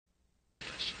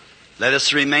Let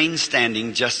us remain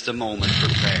standing just a moment for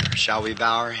prayer. Shall we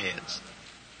bow our heads?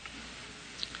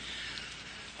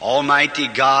 Almighty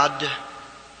God,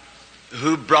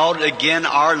 who brought again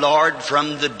our Lord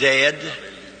from the dead,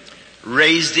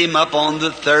 raised Him up on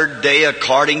the third day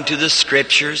according to the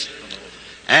Scriptures,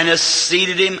 and has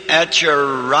seated Him at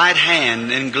your right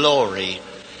hand in glory.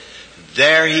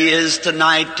 There He is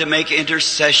tonight to make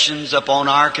intercessions upon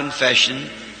our confession,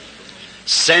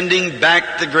 sending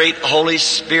back the great Holy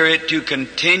Spirit to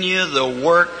continue the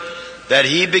work that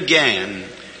He began,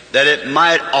 that it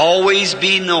might always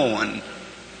be known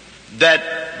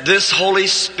that this Holy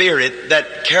Spirit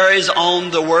that carries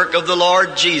on the work of the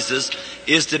Lord Jesus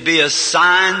is to be a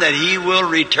sign that He will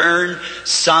return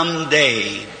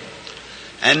someday.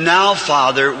 And now,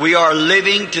 Father, we are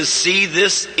living to see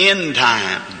this end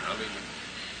time,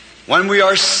 when we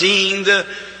are seeing the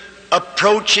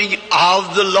approaching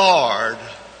of the Lord.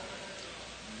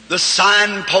 The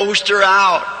signposts are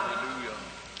out.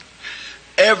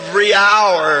 Every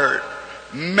hour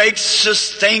makes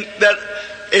us think that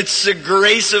it's the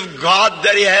grace of God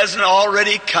that He hasn't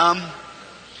already come.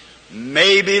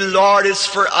 Maybe, Lord, it's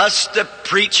for us to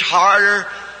preach harder,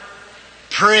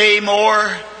 pray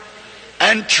more,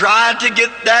 and try to get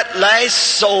that last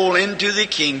soul into the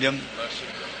kingdom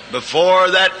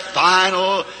before that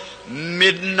final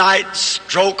midnight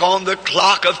stroke on the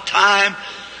clock of time,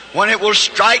 when it will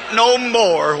strike no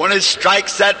more. When it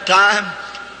strikes that time,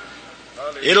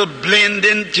 it'll blend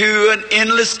into an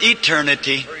endless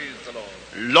eternity.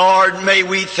 Lord, may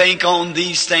we think on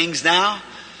these things now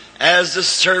as the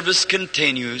service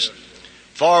continues.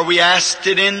 For we asked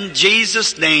it in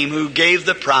Jesus' name, who gave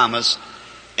the promise.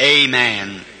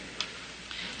 Amen.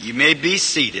 You may be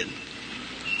seated.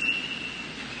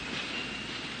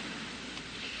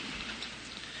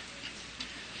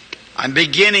 I'm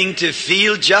beginning to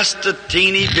feel just a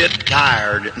teeny bit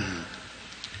tired.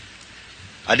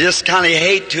 I just kind of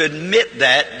hate to admit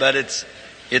that, but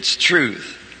it's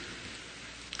truth.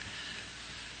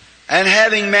 And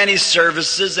having many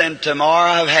services, and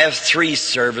tomorrow I have 3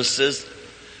 services,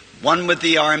 one with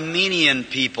the Armenian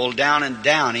people down in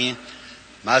Downey.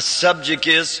 My subject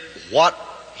is, What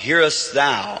Hearest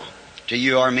Thou? To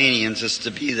you Armenians is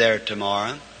to be there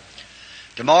tomorrow.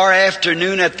 Tomorrow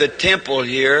afternoon at the temple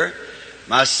here,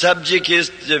 my subject is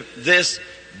this,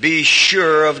 Be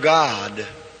Sure of God.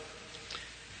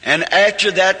 And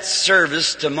after that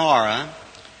service tomorrow,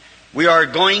 we are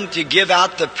going to give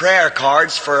out the prayer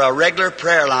cards for a regular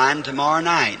prayer line tomorrow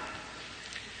night.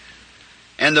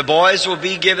 And the boys will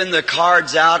be giving the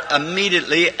cards out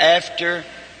immediately after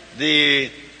the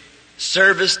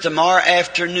service tomorrow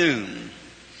afternoon.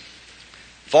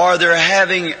 For they're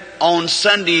having on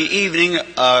Sunday evening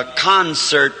a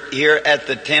concert here at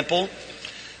the temple.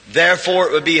 Therefore,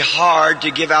 it would be hard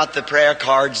to give out the prayer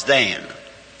cards then.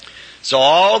 So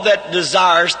all that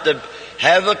desires to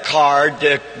have a card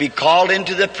to be called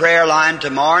into the prayer line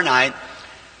tomorrow night,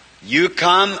 you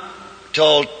come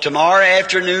till tomorrow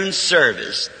afternoon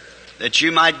service that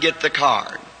you might get the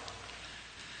card.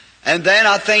 And then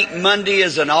I think Monday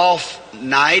is an off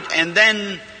night, and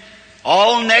then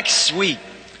all next week,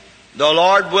 the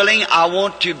Lord willing, I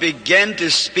want to begin to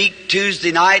speak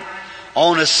Tuesday night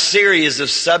on a series of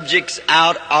subjects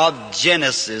out of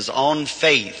Genesis on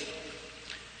faith.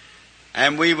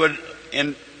 And we would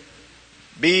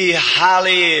be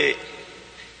highly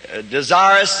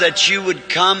desirous that you would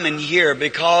come and hear,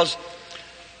 because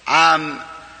I'm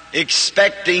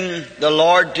expecting the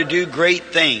Lord to do great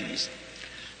things.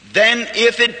 Then,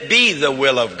 if it be the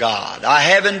will of God, I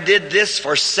haven't did this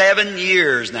for 7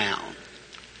 years now,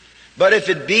 but if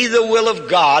it be the will of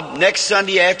God, next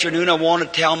Sunday afternoon I want to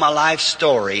tell my life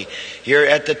story here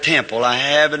at the temple. I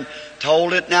haven't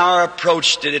told it now or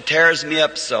approached it. It tears me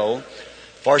up so.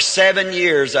 For 7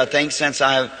 years, I think, since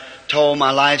I've told my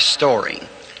life story.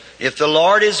 If the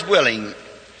Lord is willing,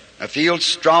 I feel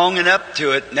strong and up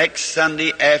to it next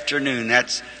Sunday afternoon.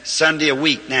 That's Sunday a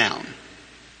week now.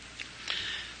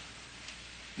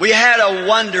 We had a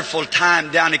wonderful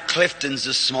time down at Clifton's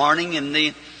this morning in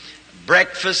the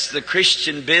breakfast, the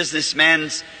Christian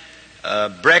businessman's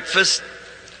breakfast.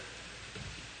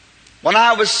 When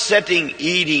I was sitting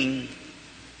eating,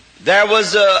 there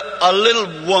was a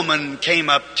little woman came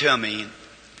up to me.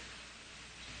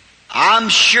 I'm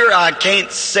sure I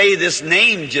can't say this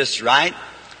name just right.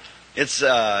 It's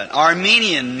an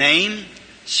Armenian name,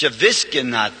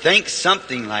 Shaviskin, I think,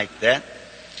 something like that.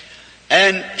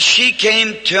 And she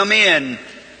came to me, and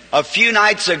a few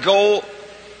nights ago,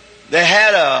 they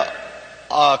had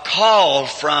a call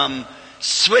from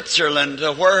Switzerland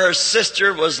to where her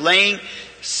sister was laying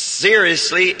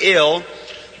seriously ill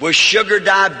with sugar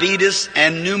diabetes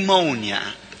and pneumonia,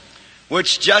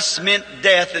 which just meant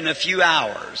death in a few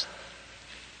hours.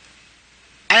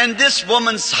 And this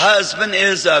woman's husband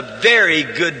is a very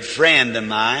good friend of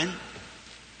mine,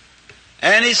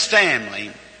 and his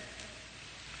family.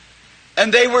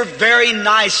 And they were very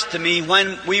nice to me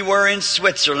when we were in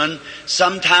Switzerland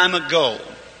some time ago.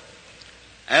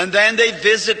 And then they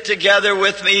visit together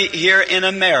with me here in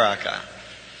America.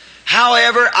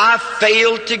 However, I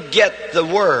failed to get the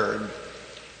word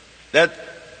that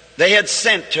they had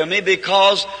sent to me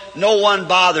because no one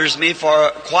bothers me for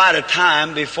quite a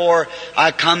time before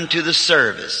I come to the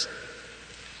service.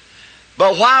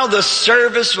 But while the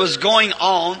service was going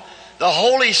on, the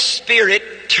Holy Spirit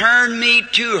turned me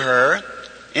to her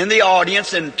in the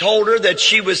audience and told her that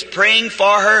she was praying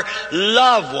for her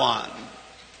loved one.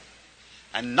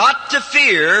 And not to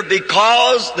fear,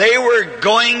 because they were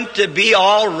going to be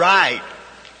all right.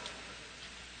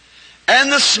 And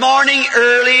this morning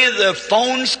early, the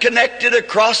phones connected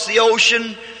across the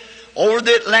ocean over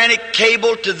the Atlantic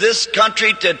cable to this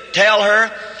country to tell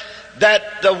her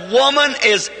that the woman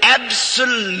is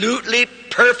absolutely,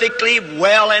 perfectly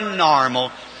well and normal.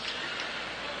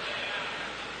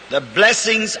 The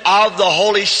blessings of the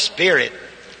Holy Spirit.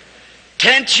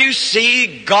 Can't you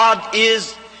see God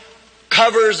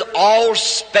covers all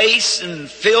space and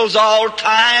fills all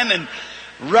time and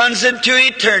runs into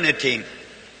eternity?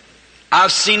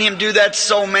 I've seen Him do that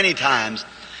so many times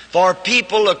for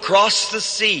people across the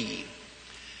sea.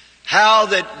 How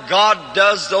that God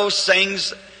does those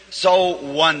things so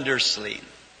wondrously.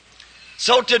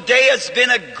 So today has been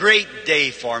a great day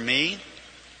for me.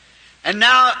 And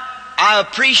now I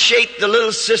appreciate the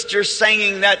little sister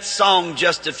singing that song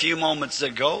just a few moments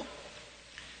ago.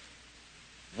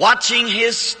 Watching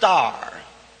His star.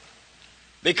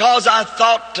 Because I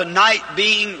thought tonight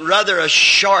being rather a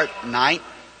short night,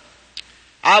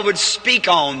 I would speak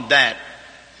on that.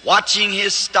 Watching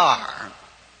His star.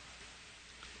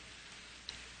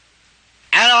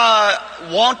 And I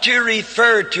want to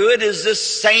refer to it as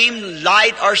this same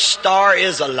light or star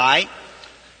is a light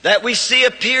that we see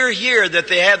appear here, that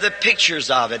they have the pictures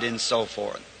of it and so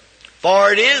forth.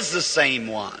 For it is the same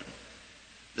one.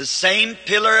 The same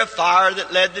pillar of fire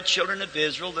that led the children of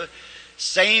Israel, the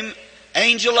same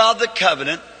angel of the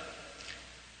covenant.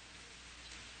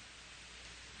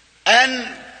 And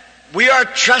we are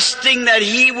trusting that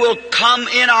He will come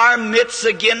in our midst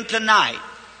again tonight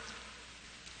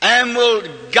and will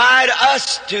guide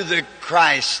us to the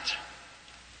Christ.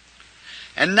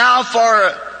 And now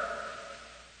for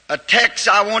a text,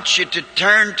 I want you to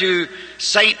turn to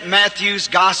St. Matthew's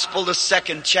Gospel, the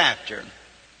 2nd chapter.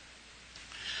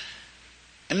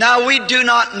 And now we do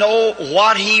not know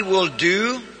what He will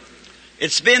do.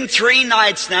 It's been 3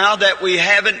 nights now that we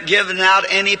haven't given out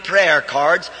any prayer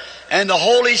cards, and the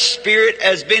Holy Spirit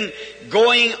has been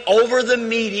going over the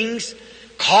meetings,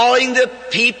 calling the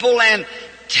people and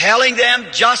telling them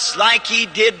just like He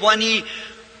did when He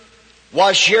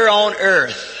was here on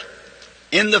earth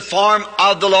in the form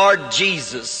of the Lord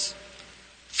Jesus,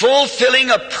 fulfilling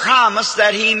a promise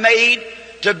that He made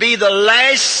to be the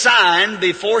last sign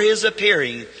before His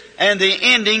appearing and the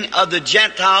ending of the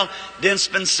Gentile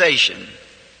dispensation.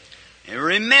 And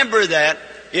remember that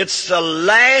it's the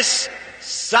last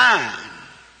sign.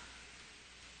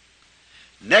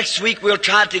 Next week we'll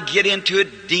try to get into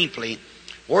it deeply,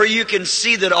 where you can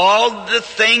see that all the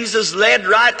things has led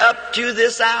right up to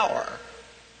this hour.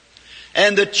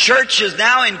 And the church is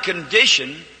now in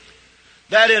condition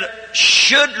that it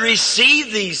should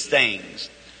receive these things.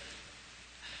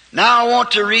 Now I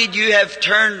want to read, you have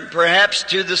turned perhaps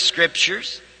to the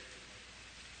Scriptures.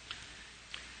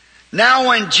 Now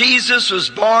when Jesus was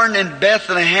born in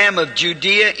Bethlehem of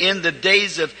Judea in the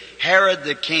days of Herod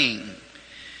the king,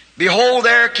 behold,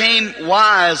 there came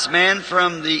wise men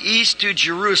from the east to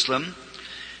Jerusalem,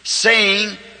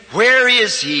 saying, where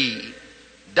is He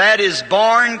that is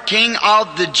born King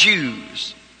of the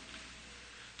Jews?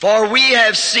 For we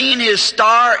have seen His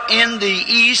star in the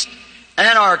east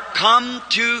and are come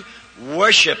to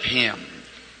worship Him.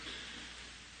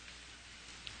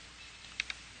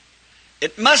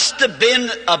 It must have been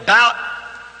about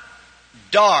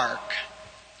dark.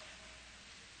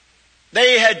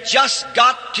 They had just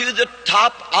got to the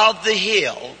top of the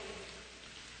hill.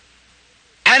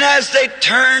 And as they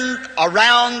turned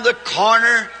around the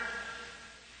corner,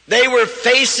 they were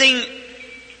facing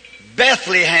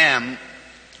Bethlehem,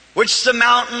 which the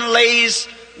mountain lays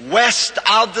west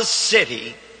of the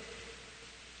city.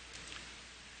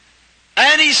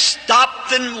 And He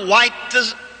stopped and wiped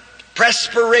the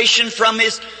perspiration from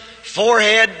His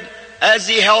forehead as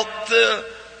He held the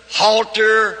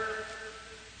halter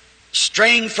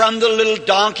straying from the little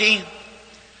donkey,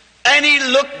 and he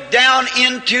looked down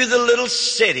into the little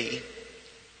city.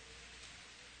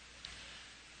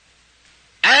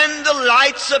 And the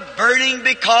lights are burning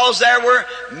because there were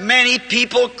many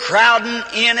people crowding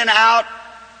in and out.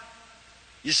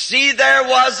 You see, there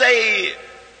was a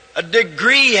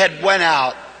decree had went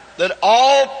out that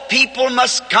all people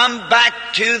must come back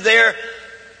to their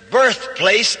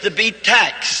birthplace to be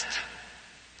taxed.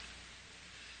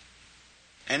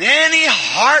 And any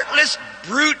heartless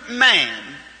brute man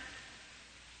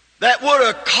that would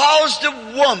have caused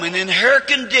a woman in her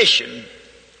condition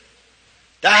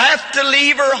to have to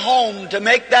leave her home to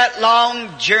make that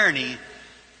long journey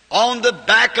on the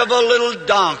back of a little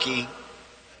donkey.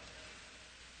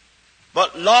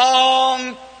 But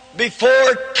long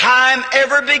before time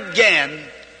ever began,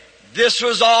 this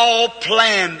was all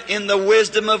planned in the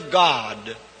wisdom of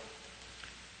God.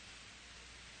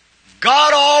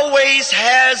 God always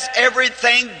has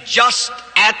everything just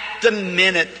at the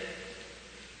minute.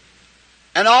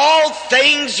 And all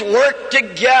things work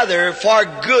together for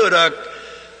good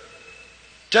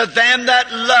to them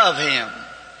that love Him.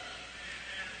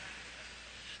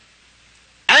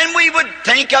 And we would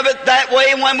think of it that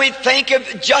way when we think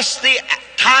of just the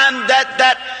time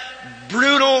that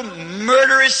brutal,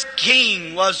 murderous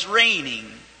king was reigning.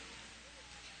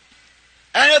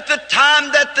 And at the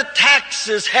time that the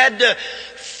taxes had to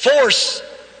force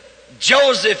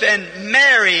Joseph and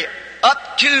Mary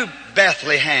up to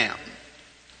Bethlehem.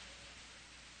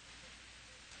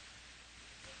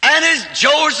 And as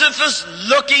Joseph was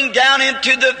looking down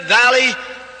into the valley,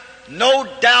 no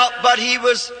doubt, but he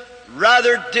was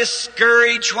rather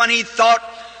discouraged when he thought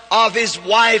of his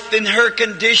wife in her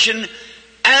condition,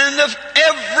 and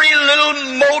every little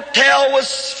motel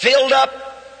was filled up.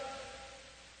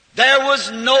 There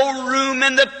was no room,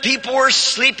 and the people were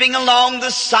sleeping along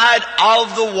the side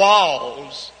of the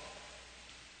walls.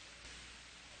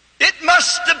 It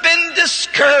must have been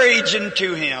discouraging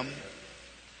to him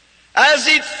as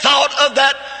he thought of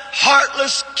that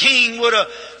heartless king would have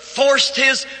forced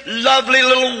his lovely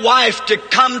little wife to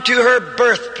come to her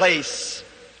birthplace.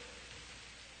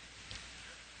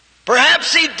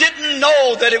 Perhaps he didn't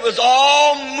know that it was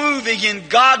all moving in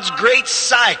God's great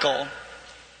cycle.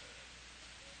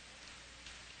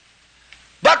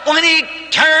 But when he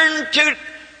turned to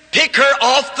pick her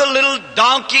off the little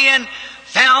donkey and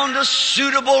found a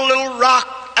suitable little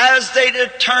rock as they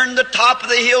turned the top of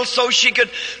the hill so she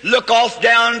could look off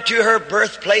down to her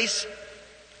birthplace,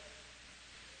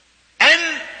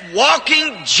 and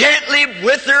walking gently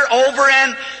with her over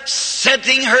and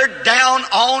setting her down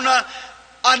on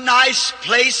a nice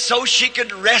place so she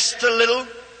could rest a little,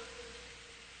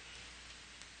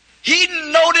 he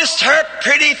noticed her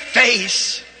pretty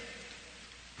face,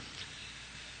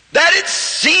 that it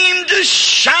seemed to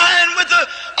shine with a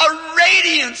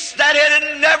radiance that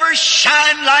had never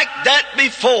shined like that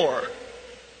before.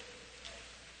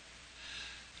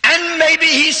 And maybe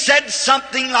he said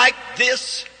something like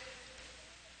this: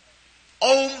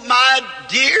 "Oh, my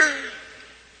dear,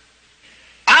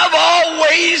 I've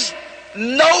always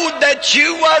known that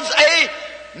you was a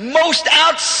most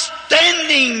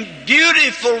outstanding,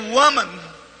 beautiful woman.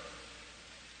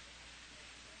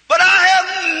 But I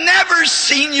have never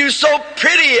seen you so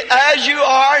pretty as you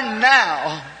are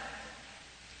now.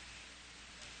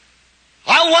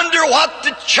 I wonder what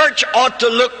the church ought to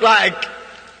look like.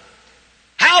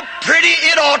 How pretty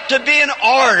it ought to be in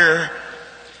order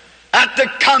at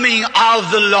the coming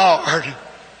of the Lord.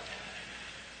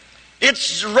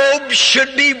 Its robes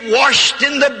should be washed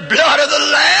in the blood of the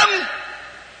Lamb,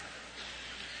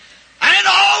 and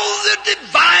all the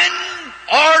divine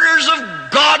orders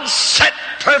of God set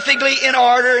perfectly in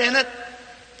order in it.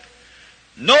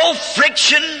 No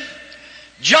friction,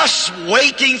 just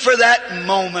waiting for that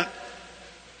moment.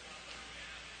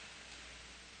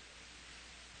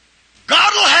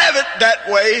 God will have it that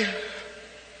way.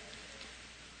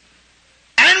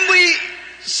 And we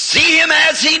see him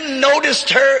as he noticed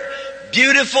her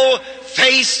beautiful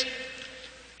face,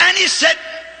 and he said,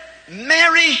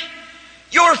 "Mary,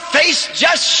 your face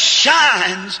just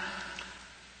shines."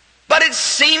 But it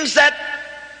seems that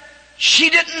she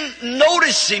didn't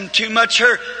notice him too much.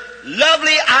 Her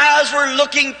lovely eyes were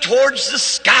looking towards the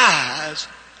skies.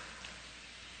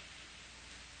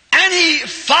 And he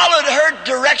followed her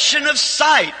direction of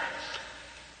sight.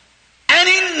 And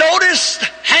he noticed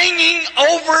hanging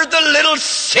over the little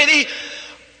city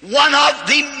one of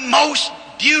the most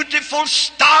beautiful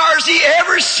stars he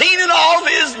ever seen in all of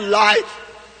his life.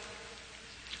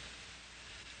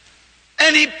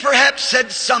 And he perhaps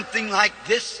said something like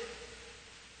this: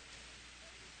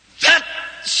 "That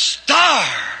star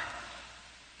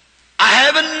I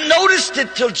haven't noticed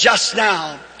it till just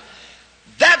now.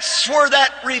 That's where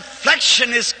that reflection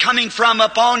is coming from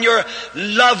upon your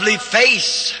lovely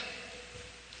face.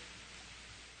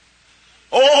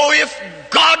 Oh, if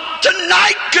God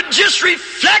tonight could just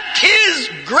reflect His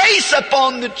grace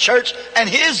upon the church and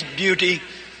His beauty.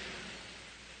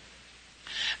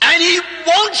 And He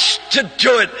wants to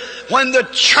do it when the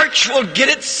church will get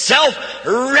itself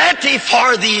ready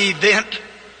for the event.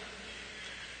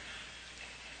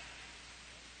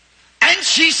 And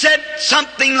she said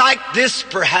something like this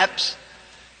perhaps,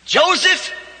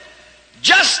 Joseph,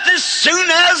 just as soon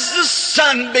as the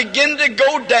sun began to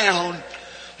go down,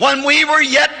 when we were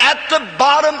yet at the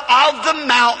bottom of the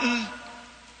mountain,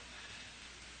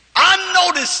 I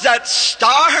noticed that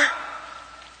star,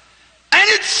 and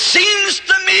it seems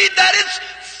to me that it's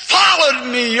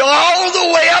followed me all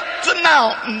the way up the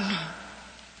mountain.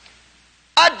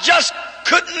 I just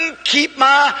couldn't keep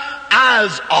my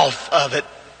eyes off of it.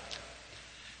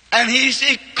 And he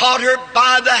caught her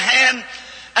by the hand,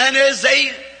 and as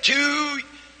the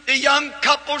young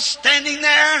couple standing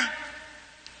there,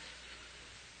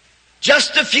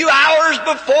 just a few hours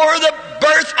before the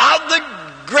birth of the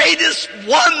greatest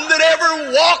one that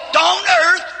ever walked on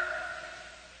earth,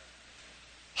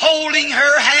 holding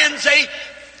her hands, they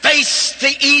faced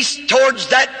the east towards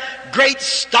that great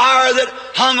star that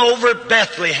hung over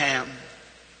Bethlehem.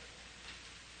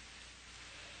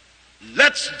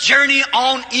 Let's journey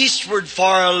on eastward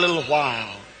for a little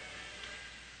while.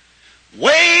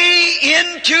 Way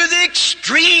into the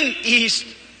extreme east,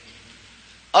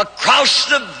 across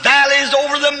the valleys,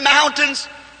 over the mountains,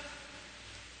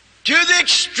 to the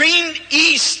extreme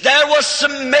east, there was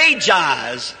some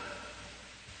Magi's,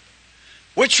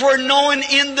 which were known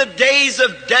in the days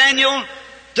of Daniel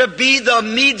to be the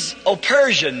Medes or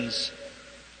Persians.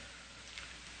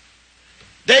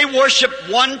 They worshiped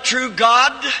one true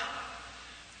God.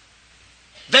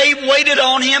 They waited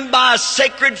on Him by a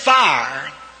sacred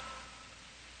fire.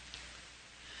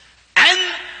 And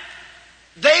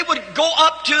they would go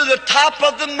up to the top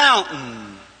of the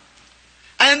mountain,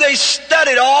 and they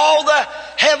studied all the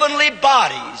heavenly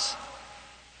bodies.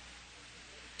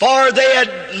 For they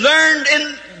had learned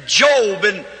in Job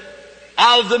and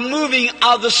of the moving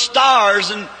of the stars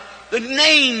and the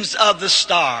names of the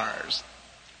stars.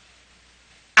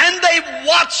 And they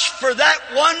watched for that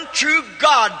one true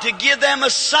God to give them a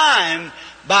sign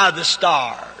by the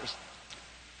stars.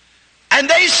 And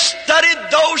they studied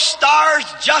those stars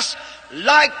just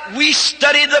like we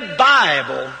study the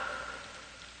Bible.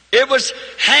 It was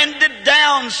handed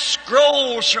down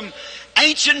scrolls from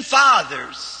ancient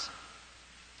fathers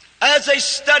as they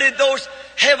studied those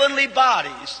heavenly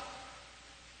bodies.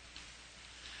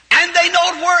 And they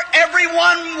knowed where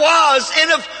everyone was,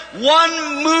 and if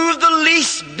one moved the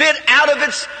least bit out of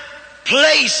its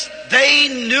place, they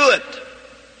knew it.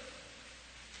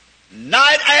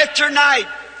 Night after night,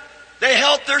 they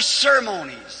held their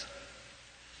ceremonies.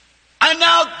 And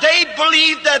now they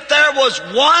believed that there was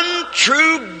one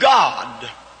true God.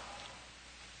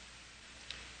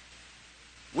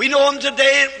 We know them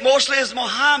today mostly as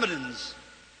Mohammedans.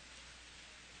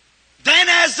 Then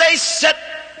as they sat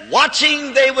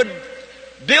watching, they would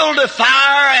build a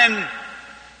fire and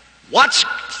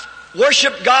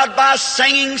worship God by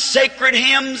singing sacred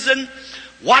hymns and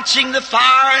watching the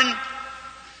fire,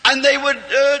 and they would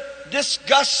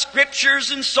discuss scriptures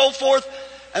and so forth.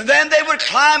 And then they would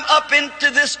climb up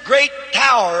into this great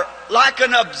tower like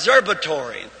an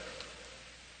observatory.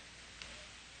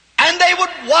 And they would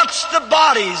watch the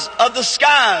bodies of the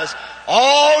skies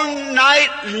all night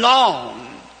long.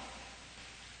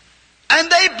 And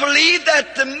they believed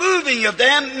that the moving of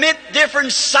them meant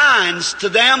different signs to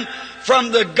them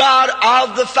from the God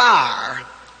of the fire.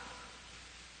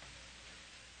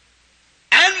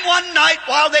 And one night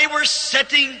while they were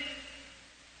sitting,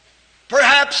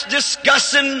 perhaps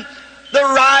discussing the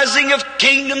rising of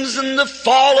kingdoms and the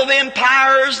fall of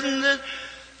empires and the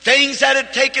things that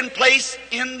had taken place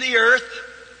in the earth,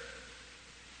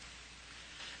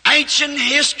 ancient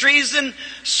histories and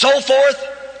so forth,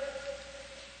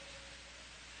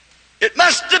 it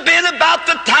must have been about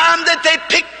the time that they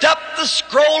picked up the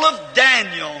scroll of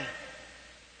Daniel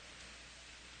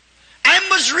and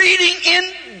was reading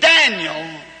in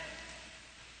Daniel,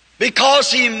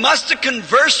 because he must have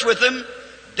conversed with them.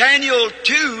 Daniel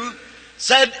 2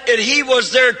 said that he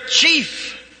was their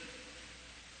chief.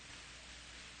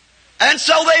 And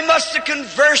so they must have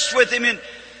conversed with him, and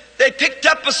they picked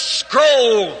up a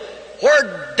scroll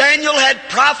where Daniel had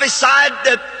prophesied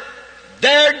that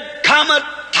there'd come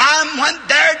a time when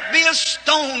there'd be a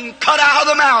stone cut out of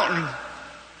the mountain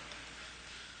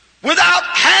without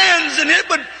hands, and it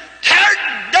would tear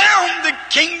down the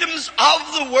kingdoms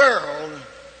of the world.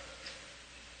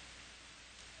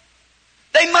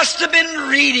 They must have been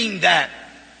reading that.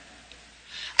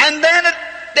 And then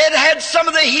they'd had some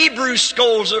of the Hebrew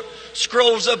scrolls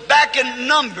of back in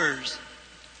Numbers,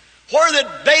 where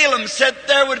that Balaam said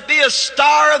there would be a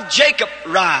star of Jacob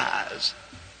rise.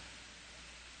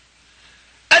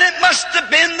 And it must have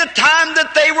been the time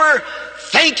that they were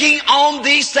thinking on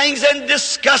these things and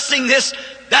discussing this,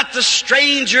 that the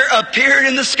stranger appeared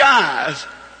in the skies.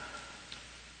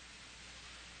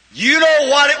 You know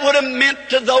what it would have meant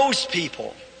to those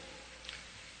people.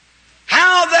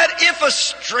 How that if a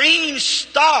strange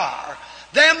star,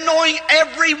 them knowing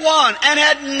every one and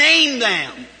had named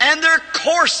them and their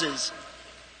courses,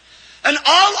 and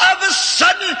all of a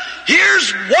sudden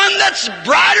here's one that's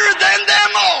brighter than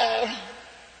them all.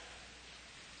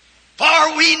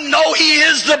 For we know he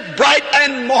is the bright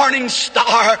and morning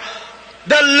star,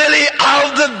 the lily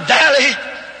of the valley,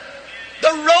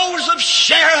 the rose of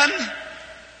Sharon,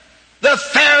 the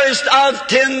fairest of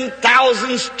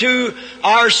 10,000s to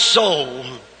our soul.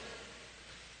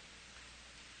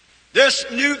 This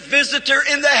new visitor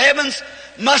in the heavens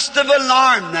must have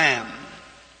alarmed them.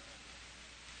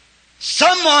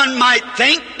 Someone might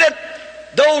think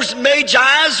that those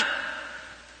Magi's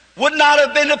would not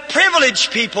have been a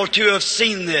privileged people to have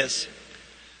seen this.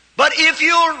 But if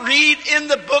you'll read in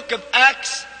the book of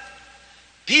Acts,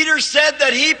 Peter said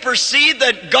that he perceived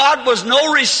that God was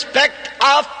no respect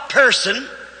of person,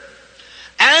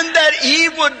 and that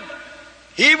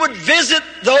he would visit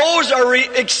those or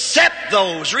accept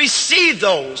those, receive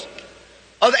those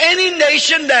of any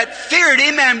nation that feared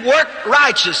him and worked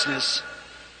righteousness.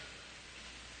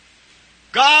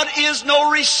 God is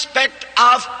no respect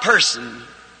of person.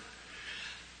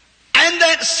 And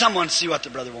then someone, see what the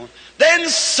brother wants. Then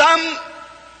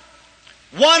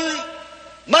one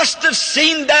must have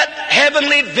seen that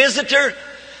heavenly visitor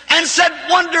and said,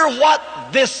 wonder what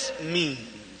this means.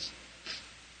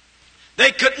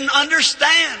 They couldn't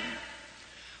understand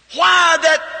why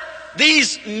that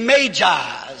these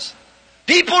Magi's,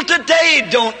 people today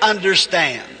don't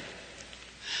understand.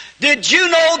 Did you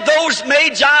know those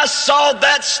Magi saw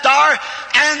that star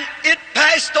and it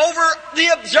passed over the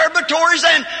observatories,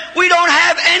 and we don't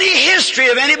have any history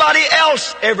of anybody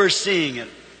else ever seeing it?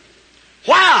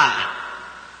 Why?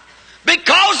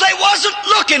 Because they wasn't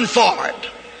looking for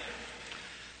it.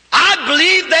 I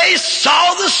believe they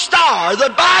saw the star.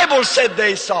 The Bible said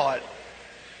they saw it.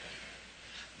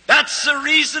 That's the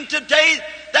reason today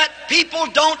that people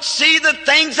don't see the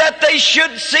things that they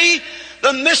should see,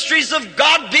 the mysteries of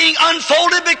God being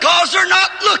unfolded, because they're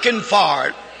not looking for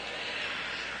it.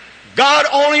 God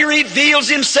only reveals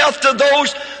Himself to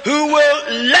those who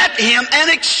will let Him and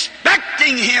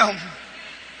expecting Him.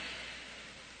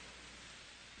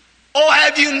 Oh,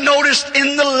 have you noticed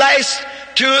in the last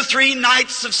 2 or 3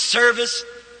 nights of service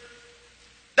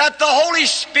that the Holy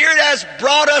Spirit has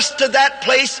brought us to that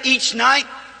place each night?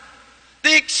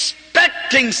 The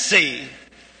expectancy.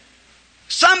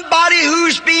 Somebody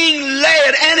who's being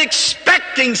led and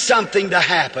expecting something to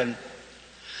happen.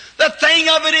 The thing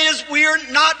of it is,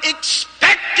 we're not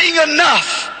expecting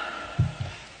enough.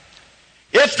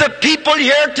 If the people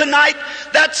here tonight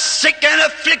that's sick and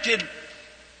afflicted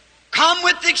come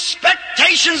with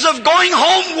expectations of going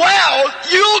home well,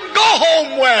 you'll go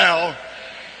home well.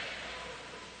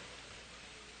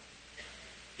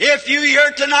 If you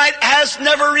here tonight has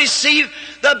never received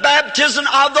the baptism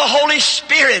of the Holy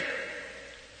Spirit,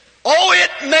 oh,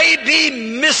 it may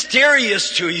be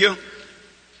mysterious to you,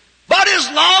 but as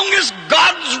long as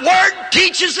God's Word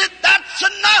teaches it, that's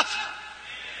enough.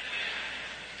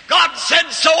 God said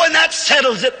so, and that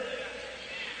settles it.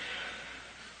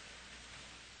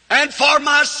 And for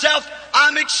myself,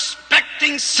 I'm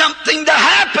expecting something to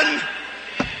happen.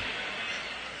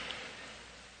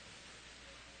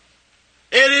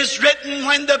 It is written,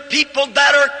 when the people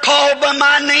that are called by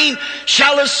my name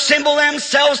shall assemble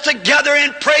themselves together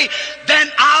and pray,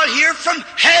 then I'll hear from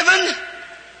heaven.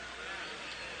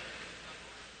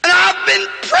 And I've been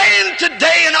praying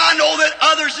today, and I know that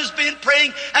others has been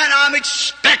praying, and I'm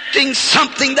expecting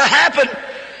something to happen.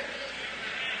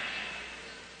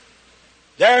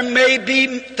 There may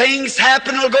be things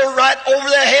happen that'll go right over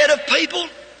the head of people.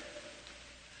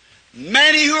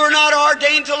 Many who are not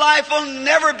ordained to life will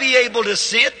never be able to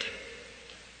see it.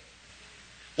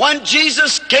 When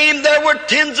Jesus came, there were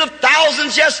tens of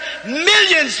thousands, yes,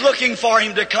 millions looking for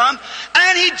Him to come,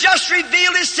 and He just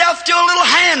revealed Himself to a little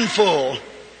handful.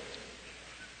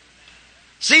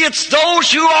 See, it's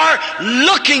those who are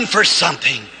looking for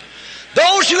something,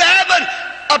 those who have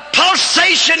a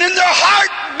pulsation in their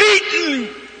heart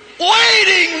beating.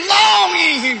 waiting,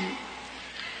 longing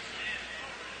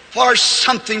for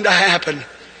something to happen.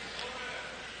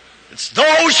 It's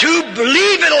those who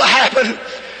believe it'll happen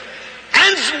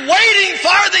and waiting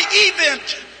for the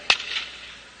event.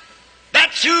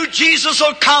 That's who Jesus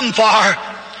will come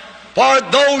for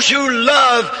those who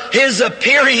love His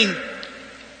appearing.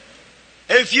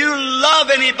 If you love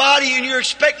anybody and you're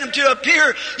expecting them to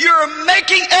appear, you're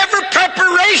making every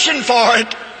preparation for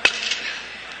it.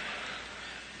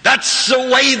 That's the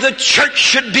way the church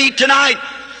should be tonight,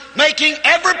 making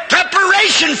every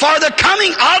preparation for the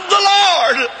coming of the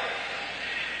Lord.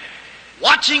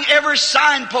 Watching every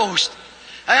signpost.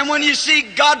 And when you see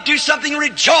God do something,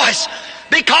 rejoice,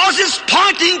 because it's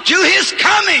pointing to His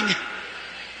coming.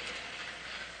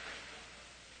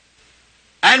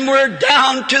 And we're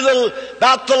down to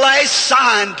about the last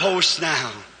signpost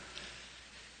now.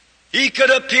 He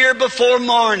could appear before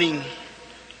morning.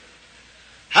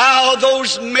 How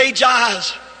those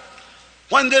Magi's,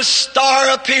 when this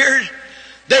star appeared,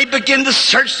 they began to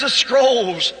search the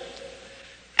scrolls.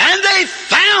 And they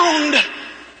found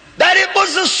that it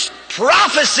was a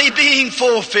prophecy being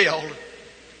fulfilled.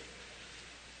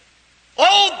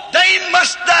 Oh, they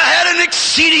must have had an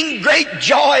exceeding great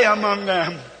joy among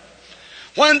them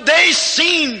when they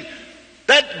seen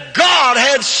that God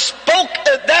had spoke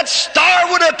that star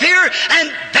would appear, and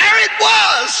there it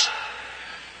was.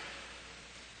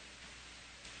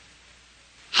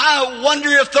 I wonder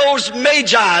if those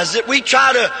Magi's that we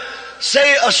try to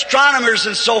say astronomers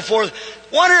and so forth,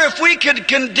 wonder if we could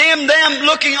condemn them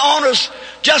looking on us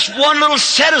just one little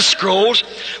set of scrolls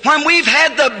when we've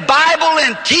had the Bible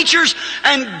and teachers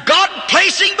and God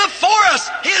placing before us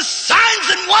His signs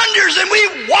and wonders, and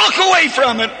we walk away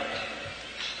from it.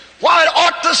 Why, it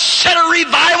ought to set a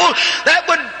revival that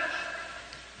would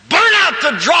burn out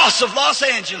the dross of Los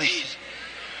Angeles.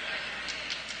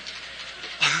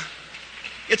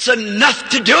 It's enough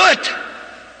to do it.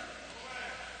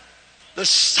 The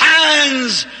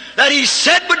signs that He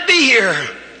said would be here.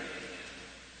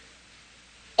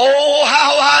 Oh,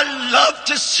 how I love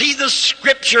to see the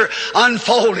Scripture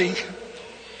unfolding.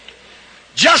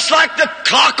 Just like the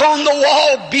clock on the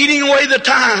wall beating away the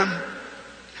time.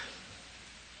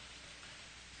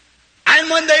 And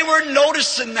when they were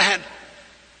noticing that,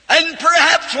 and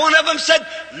perhaps one of them said,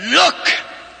 "Look,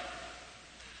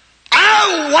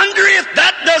 I wonder if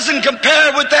that doesn't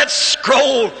compare with that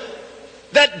scroll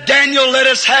that Daniel let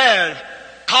us have,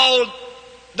 called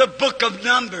the Book of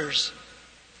Numbers.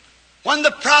 When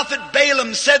the prophet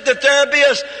Balaam said that there would be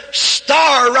a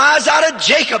star rise out of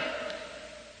Jacob.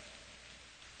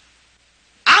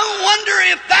 I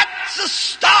wonder if that's a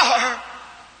star."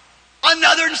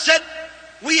 Another said,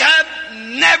 "We have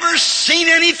never seen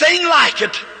anything like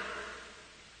it."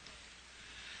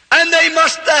 And they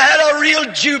must have had a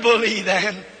real jubilee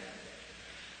then.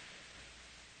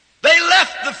 They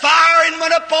left the fire and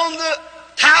went up on the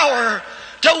tower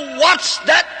to watch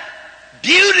that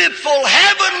beautiful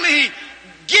heavenly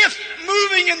gift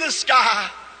moving in the sky.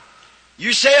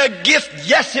 You say a gift?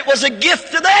 Yes, it was a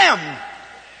gift to them,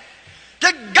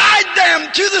 to guide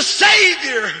them to the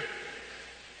Savior.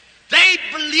 They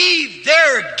believed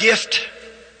their gift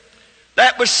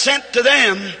that was sent to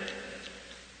them.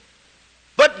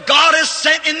 But God has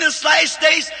sent in this last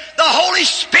days the Holy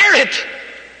Spirit,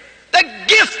 the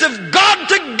gift of God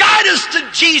to guide us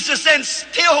to Jesus, and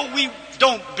still we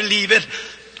don't believe it.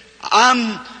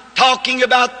 I'm talking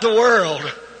about the world.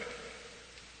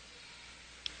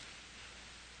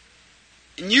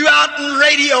 And you out in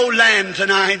radio land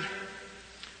tonight,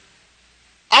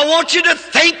 I want you to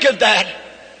think of that.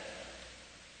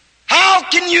 How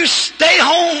can you stay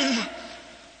home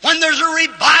when there's a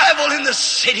revival in the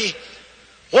city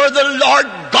where the Lord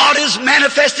God is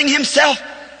manifesting Himself?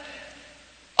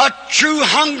 A true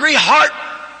hungry heart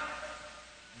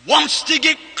wants to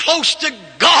get close to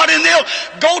God, and they'll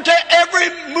go to every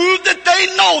move that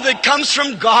they know that comes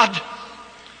from God.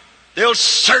 They'll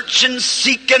search and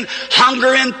seek and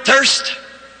hunger and thirst.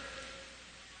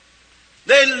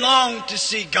 They long to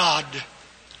see God.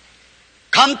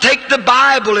 Come take the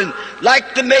Bible and,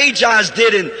 like the Magi's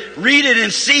did, and read it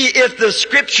and see if the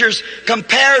Scriptures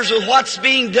compares with what's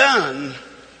being done.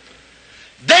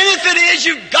 Then if it is,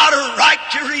 you've got a right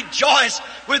to rejoice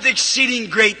with exceeding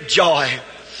great joy.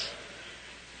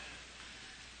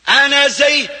 And as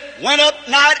they went up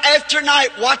night after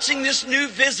night watching this new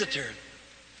visitor,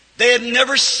 they had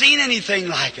never seen anything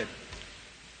like it.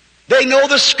 They know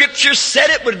the Scriptures said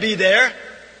it would be there,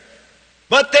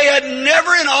 but they had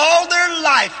never in all their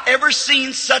life ever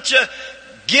seen such a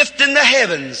gift in the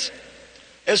heavens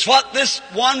as what this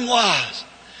one was.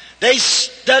 They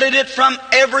studied it from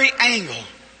every angle.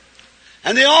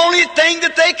 And the only thing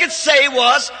that they could say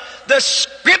was, the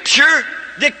Scripture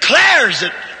declares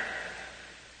it.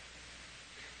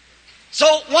 So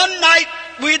one night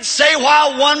we'd say,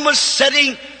 while one was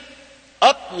sitting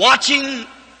up watching,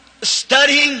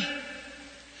 studying,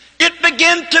 it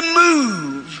began to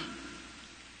move.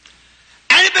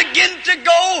 And it began to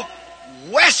go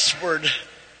westward.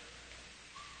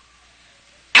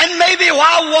 And maybe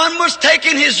while one was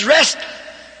taking his rest,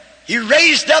 he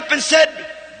raised up and said,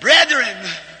 "Brethren,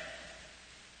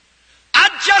 I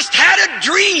just had a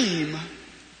dream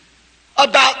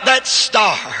about that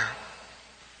star.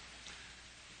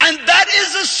 And that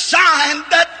is a sign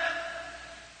that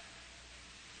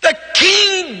the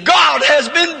King God has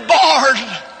been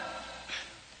born.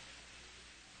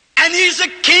 And He's a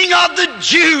King of the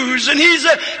Jews, and He's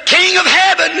a King of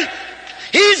heaven.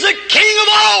 He's a King of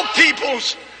all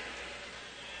peoples.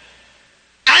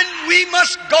 And we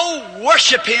must go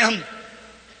worship Him."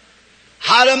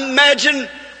 I'd imagine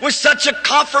with such a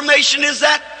confirmation as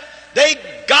that, they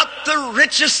got the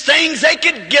richest things they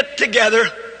could get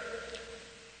together.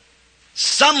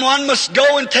 Someone must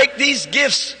go and take these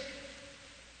gifts.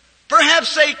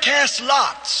 Perhaps they cast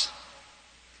lots,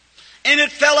 and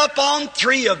it fell upon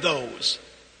 3 of those.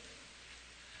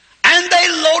 And they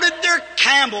loaded their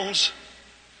camels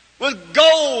with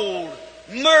gold,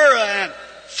 myrrh, and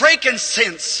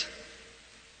frankincense.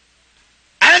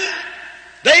 And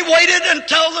they waited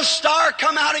until the star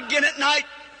come out again at night,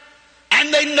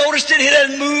 and they noticed it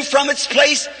had moved from its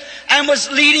place and was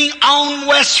leading on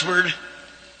westward.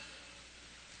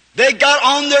 They got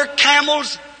on their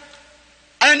camels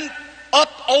and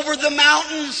up over the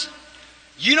mountains.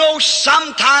 You know,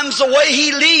 sometimes the way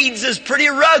He leads is pretty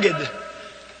rugged.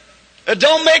 It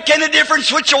don't make any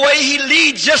difference which way He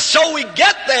leads, just so we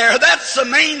get there. That's the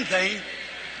main thing.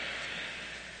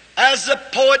 As the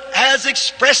poet has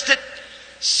expressed it,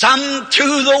 some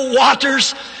through the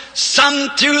waters, some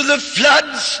through the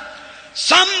floods,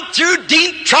 some through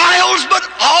deep trials, but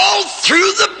all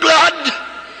through the blood.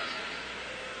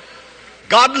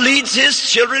 God leads His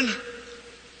children.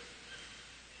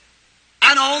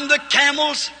 And on the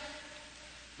camels,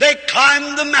 they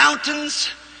climb the mountains,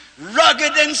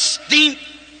 rugged and steep,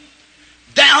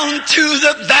 down to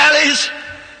the valleys.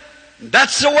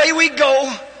 That's the way we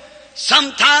go.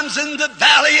 Sometimes in the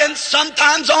valley and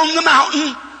sometimes on the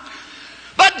mountain.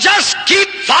 But just keep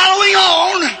following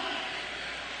on.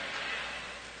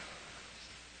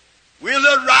 We'll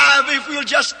arrive if we'll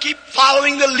just keep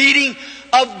following the leading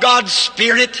of God's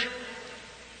Spirit.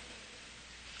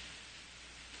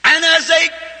 And as they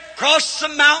crossed the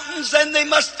mountains, then they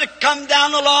must have come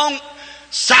down along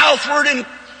southward, and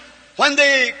when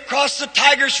they crossed the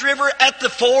Tigris River at the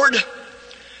ford,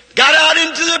 got out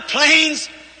into the plains,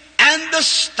 and the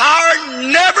star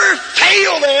never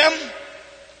failed them.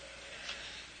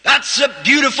 That's the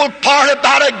beautiful part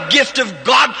about a gift of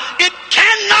God. It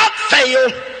cannot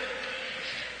fail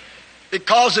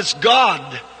because it's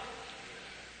God.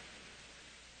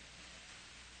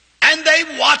 And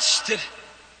they watched it.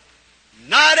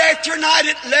 Night after night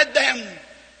it led them.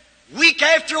 Week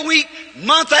after week,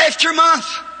 month after month.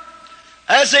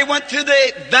 As they went through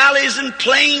the valleys and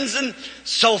plains and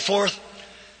so forth.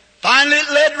 Finally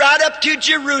it led right up to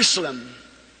Jerusalem.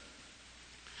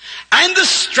 And the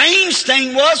strange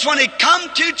thing was, when it come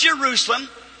to Jerusalem,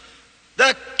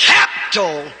 the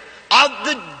capital of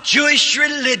the Jewish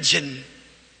religion,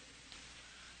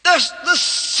 the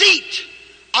seat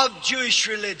of Jewish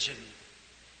religion,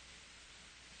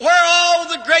 where all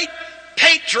the great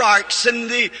patriarchs and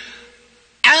the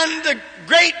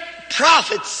great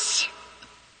prophets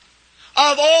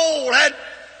of old had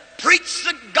preached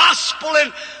the gospel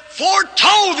and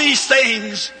foretold these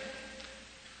things.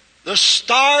 The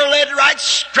star led right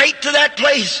straight to that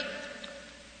place.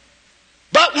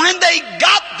 But when they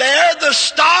got there, the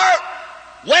star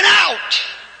went out.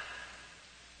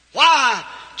 Why?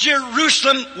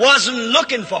 Jerusalem wasn't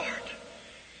looking for it.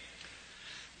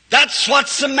 That's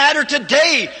what's the matter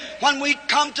today when we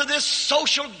come to this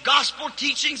social gospel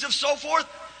teachings of so forth.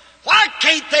 Why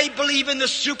can't they believe in the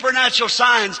supernatural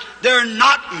signs? They're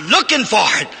not looking for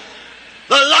it.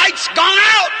 The light's gone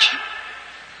out.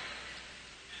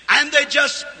 And they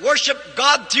just worship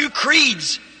God through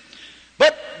creeds.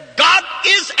 But God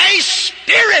is a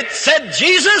spirit, said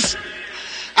Jesus.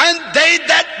 And they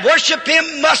that worship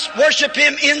Him must worship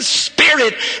Him in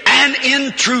spirit and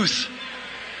in truth.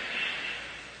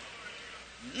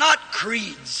 Not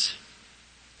creeds.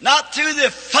 Not through the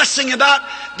fussing about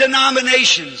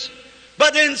denominations.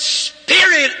 But in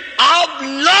spirit of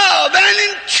love and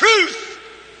in truth.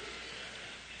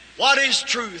 What is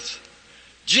truth?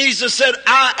 Jesus said,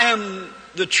 I am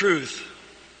the truth.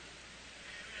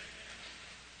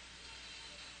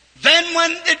 Then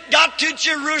when it got to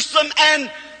Jerusalem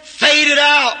and faded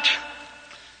out,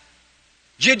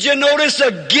 did you notice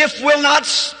a gift will not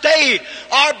stay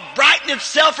or brighten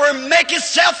itself or make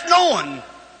itself known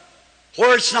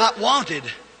where it's not wanted?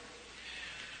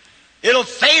 It'll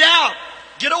fade out,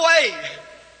 get away.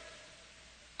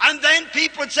 And then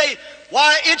people would say,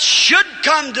 why, it should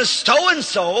come to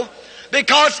so-and-so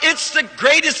because it's the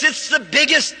greatest, it's the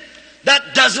biggest.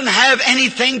 That doesn't have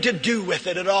anything to do with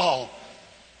it at all.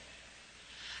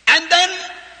 And then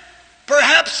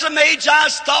perhaps some Magi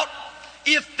thought,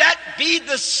 if that be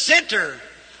the center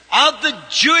of the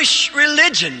Jewish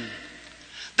religion,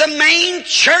 the main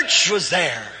church was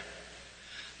there.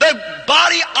 The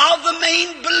body of the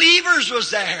main believers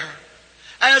was there,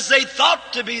 as they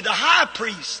thought to be the high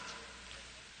priest.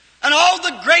 And all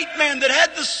the great men that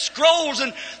had the scrolls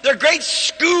and their great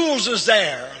schools was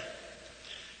there.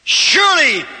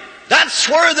 Surely that's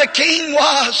where the king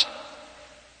was.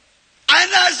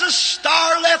 And as the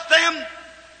star left them,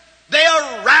 they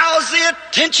aroused the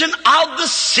attention of the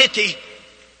city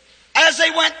as they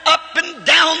went up and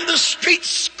down the streets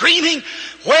screaming,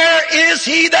 where is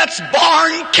he that's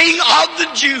born King of the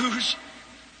Jews?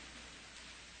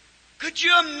 Could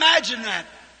you imagine that?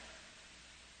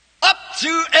 Up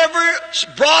to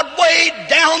every Broadway,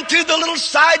 down to the little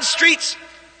side streets,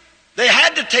 they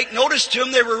had to take notice to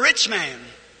him. They were rich men.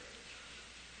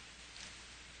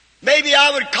 Maybe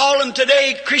I would call them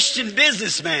today Christian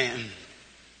businessmen.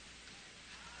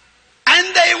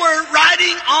 And they were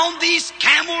riding on these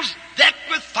camels decked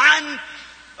with fine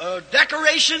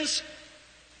decorations.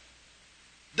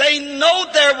 They know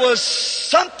there was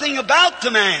something about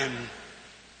the man.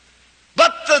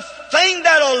 But the thing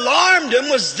that alarmed them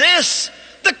was this,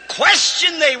 the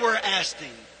question they were asking.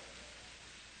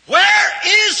 Where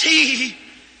is he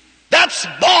that's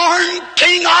born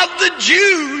King of the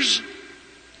Jews?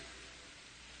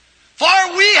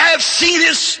 For we have seen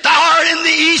his star in the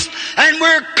east, and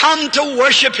we're come to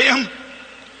worship him.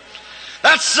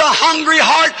 That's the hungry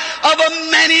heart of a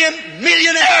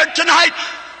millionaire tonight,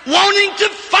 wanting to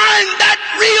find that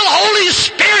real Holy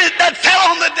Spirit that fell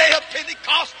on the day of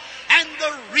Pentecost and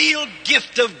the real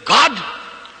gift of God.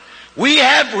 We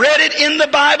have read it in the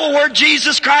Bible where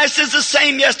Jesus Christ is the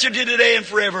same yesterday, today, and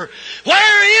forever.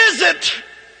 Where is it?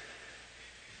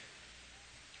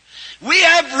 We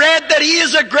have read that he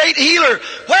is a great healer.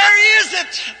 Where is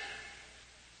it?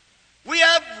 We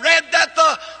have read that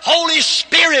the Holy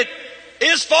Spirit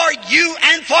is for you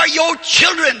and for your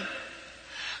children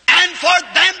and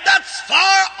for them that's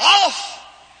far off,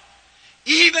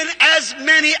 even as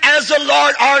many as the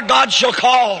Lord our God shall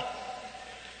call.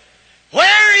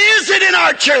 Where is it in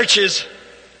our churches?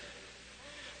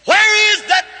 Where is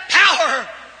that power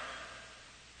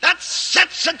that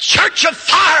sets a church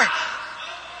afire,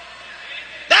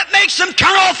 that makes them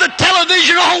turn off the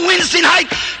television on Wednesday night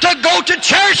to go to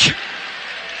church?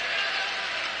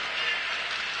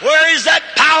 Where is that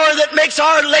power that makes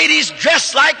our ladies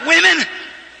dress like women?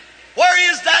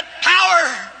 Where is that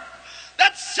power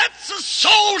that sets the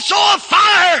soul so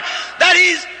afire that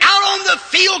he's out on the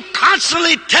field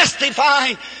constantly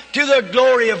testifying to the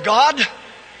glory of God?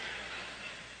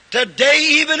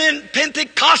 Today, even in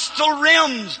Pentecostal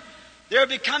realms, they're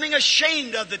becoming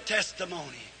ashamed of the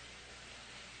testimony.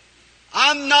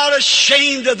 I'm not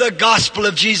ashamed of the gospel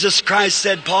of Jesus Christ,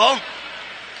 said Paul.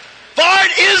 For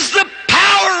it is the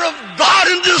power of God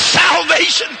unto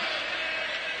salvation.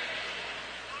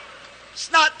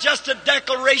 It's not just a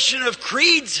declaration of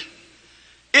creeds.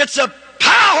 It's a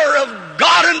power of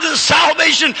God unto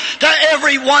salvation to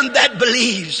everyone that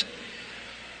believes.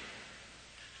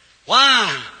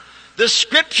 Why? The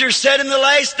Scripture said in the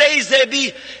last days they'd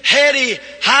be heady,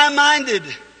 high-minded,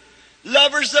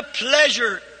 lovers of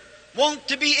pleasure, want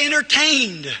to be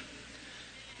entertained,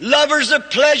 lovers of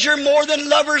pleasure more than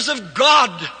lovers of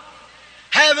God,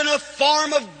 having a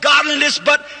form of godliness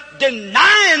but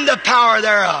denying the power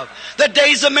thereof. The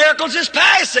days of miracles is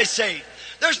past, they say.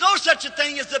 There's no such a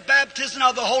thing as the baptism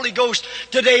of the Holy Ghost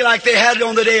today like they had it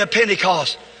on the day of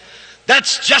Pentecost.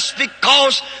 That's just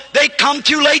because they come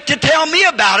too late to tell me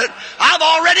about it. I've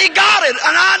already got it,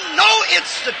 and I know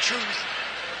it's the truth.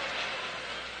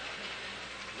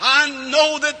 I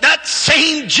know that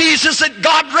same Jesus that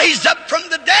God raised up from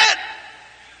the dead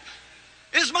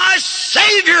is my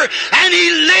Savior, and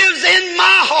He lives in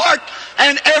my heart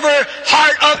and every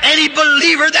heart of any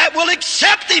believer that will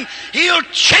accept Him. He'll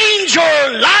change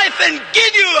your life and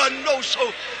give you a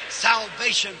no-so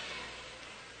salvation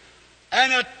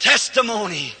and a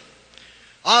testimony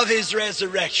of His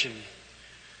resurrection.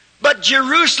 But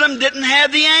Jerusalem didn't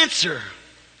have the answer.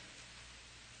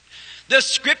 The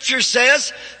Scripture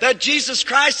says that Jesus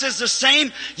Christ is the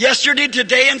same yesterday,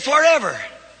 today, and forever.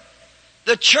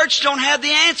 The church don't have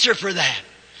the answer for that.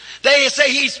 They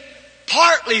say He's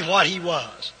partly what He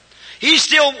was. He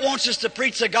still wants us to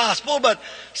preach the gospel, but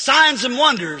signs and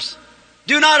wonders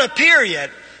do not appear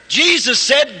yet. Jesus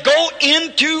said, go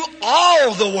into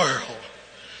all the world.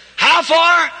 How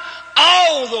far?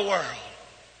 All the world.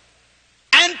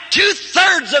 And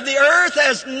 2/3 of the earth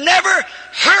has never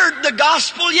heard the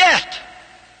gospel yet.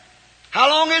 How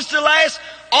long is the last?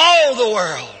 All the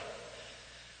world.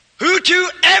 Who to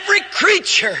every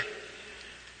creature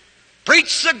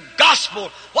preach the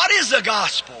gospel. What is the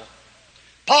gospel?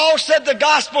 Paul said the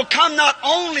gospel come not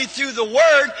only through the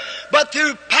word, but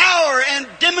through power and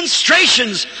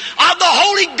demonstrations of the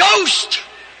Holy Ghost.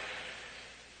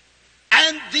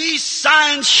 And these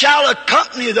signs shall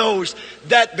accompany those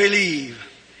that believe.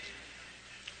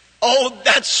 Oh,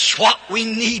 that's what we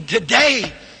need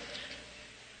today.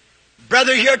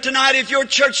 Brother, here tonight, if your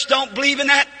church don't believe in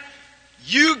that,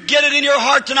 you get it in your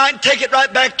heart tonight and take it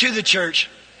right back to the church.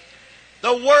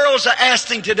 The world's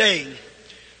asking today,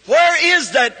 where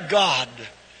is that God?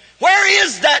 Where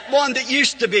is that one that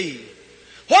used to be?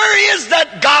 Where is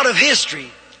that God of history?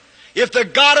 If the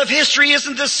God of history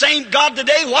isn't the same God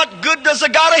today, what good does the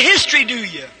God of history do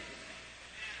you?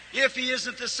 If He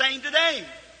isn't the same today.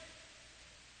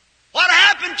 What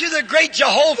happened to the great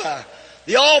Jehovah,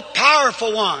 the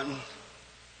all-powerful one,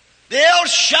 the El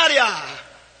Shaddai,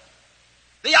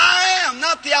 the I am,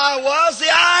 not the I was, the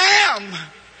I am?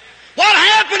 What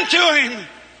happened to Him?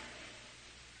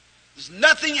 There's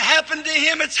nothing happened to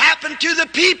Him, it's happened to the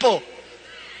people.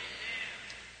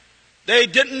 They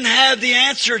didn't have the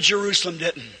answer, Jerusalem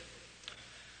didn't.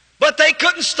 But they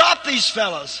couldn't stop these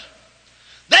fellows.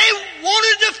 They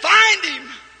wanted to find Him.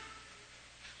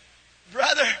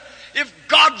 Brother, if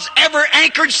God's ever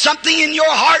anchored something in your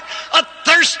heart, a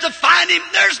thirst to find Him,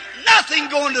 there's nothing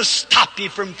going to stop you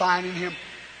from finding Him.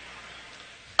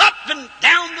 Up and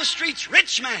down the streets,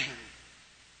 rich man,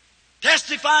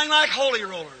 testifying like holy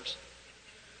rollers.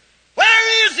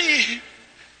 Where is He?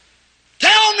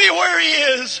 Tell me where He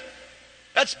is.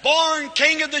 That's born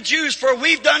King of the Jews, for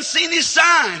we've done seen His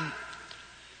sign.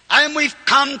 And we've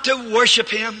come to worship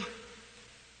Him.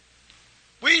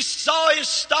 We saw His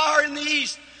star in the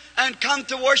east and come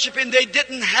to worship Him. They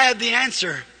didn't have the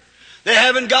answer. They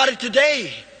haven't got it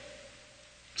today.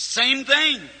 Same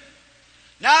thing.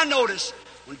 Now notice,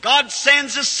 when God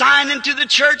sends a sign into the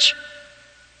church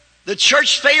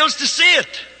fails to see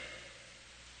it.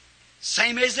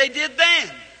 Same as they did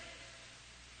then.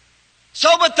 So,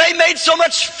 but they made so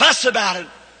much fuss about it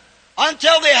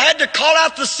until they had to call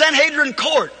out the Sanhedrin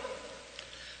court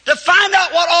to find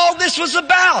out what all this was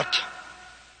about.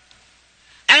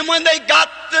 And when they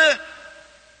got the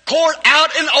court out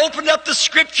and opened up the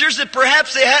Scriptures that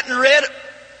perhaps they hadn't read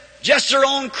just their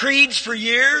own creeds for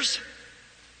years,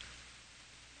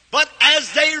 but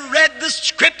as they read the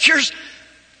Scriptures,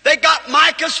 they got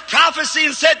Micah's prophecy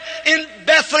and said, in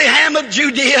Bethlehem of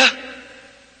Judea.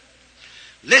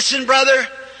 Listen, brother,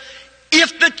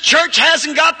 if the church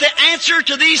hasn't got the answer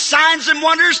to these signs and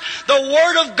wonders, the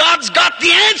Word of God's got the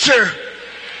answer.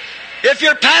 If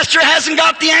your pastor hasn't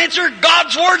got the answer,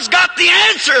 God's Word's got the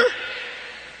answer.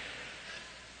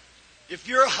 If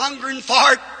you're hungering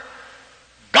for it,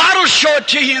 God will show it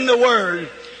to you in the Word.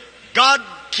 God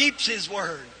keeps His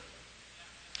Word.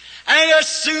 And as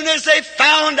soon as they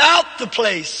found out the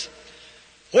place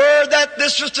where that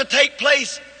this was to take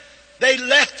place, they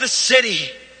left the city.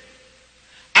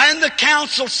 And the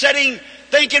council sitting,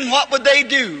 thinking, what would they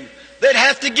do? They'd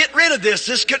have to get rid of this.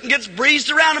 This couldn't get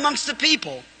breezed around amongst the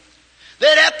people.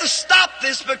 They'd have to stop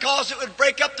this because it would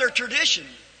break up their tradition.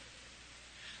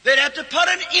 They'd have to put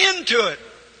an end to it.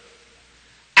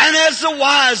 And as the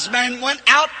wise men went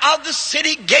out of the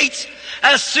city gates,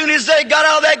 as soon as they got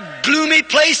out of that gloomy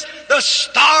place, the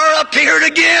star appeared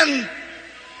again.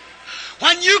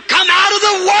 When you come out of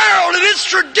the world and its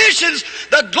traditions,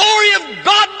 the glory of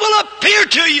God will appear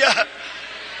to you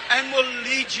and will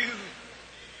lead you.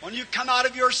 When you come out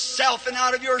of yourself and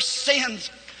out of your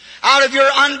sins, out of your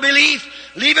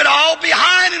unbelief, leave it all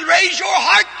behind and raise your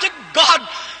heart to God.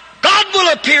 God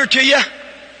will appear to you.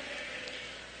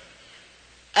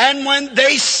 And when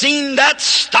they seen that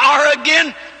star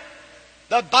again,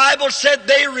 the Bible said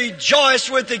they rejoiced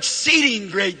with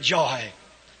exceeding great joy.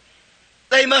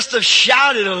 They must have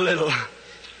shouted a little.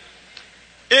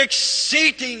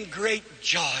 Exceeding great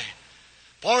joy.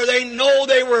 For they know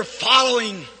they were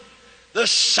following the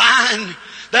sign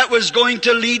that was going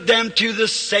to lead them to the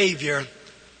Savior.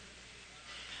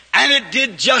 And it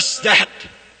did just that.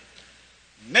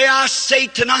 May I say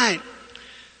tonight,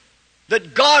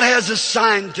 that God has a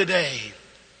sign today.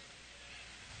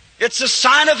 It's a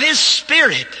sign of His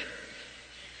Spirit.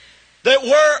 That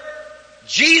where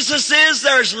Jesus is,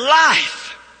 there's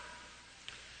life.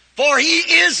 For He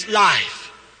is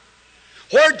life.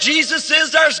 Where Jesus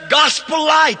is, there's gospel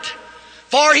light.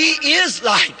 For He is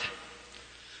light.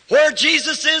 Where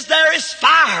Jesus is, there is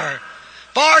fire.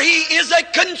 For He is a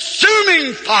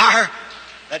consuming fire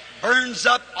that burns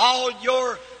up all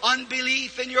your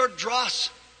unbelief and your dross.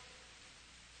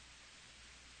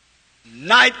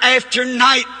 Night after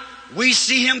night, we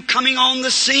see Him coming on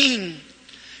the scene,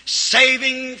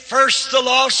 saving first the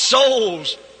lost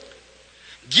souls,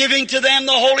 giving to them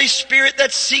the Holy Spirit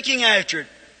that's seeking after it,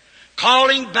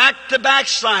 calling back the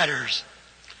backsliders.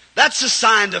 That's a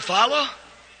sign to follow.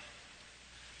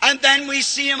 And then we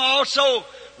see Him also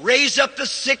raise up the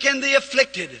sick and the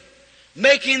afflicted,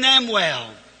 making them well.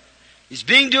 He's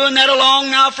been doing that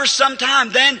along now for some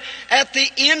time. Then at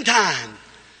the end time,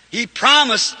 He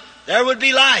promised there would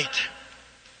be light.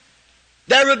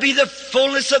 There would be the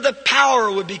fullness of the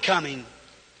power would be coming.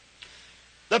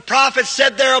 The prophet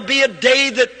said there will be a day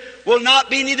that will not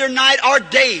be neither night or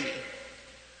day,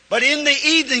 but in the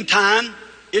evening time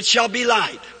it shall be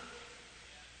light.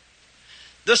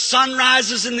 The sun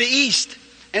rises in the east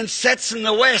and sets in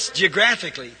the west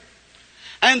geographically.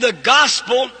 And the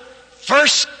gospel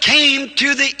first came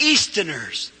to the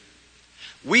Easterners.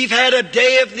 We've had a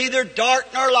day of neither dark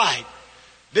nor light.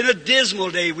 Been a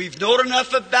dismal day. We've known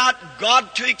enough about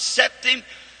God to accept Him.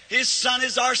 His Son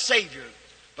is our Savior.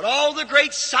 But all the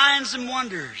great signs and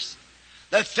wonders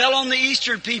that fell on the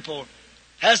Eastern people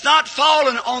has not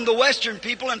fallen on the Western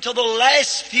people until the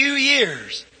last few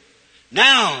years.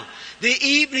 Now, the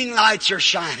evening lights are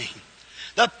shining.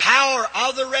 The power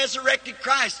of the resurrected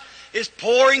Christ is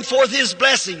pouring forth His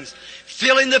blessings,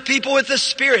 filling the people with the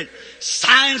Spirit.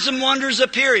 Signs and wonders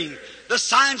appearing. The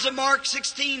signs of Mark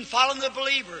 16 following the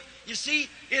believer. You see,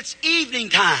 it's evening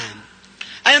time.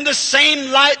 And the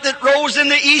same light that rose in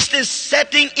the east is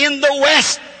setting in the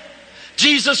west.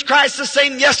 Jesus Christ the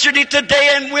same yesterday,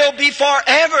 today, and will be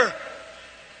forever.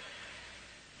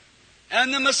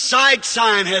 And the Messiah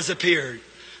sign has appeared.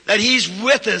 That He's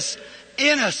with us,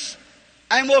 in us,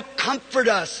 and will comfort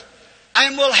us,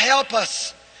 and will help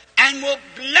us, and will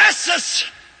bless us,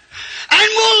 and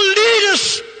will lead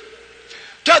us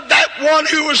to that one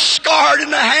who was scarred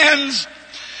in the hands,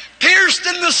 pierced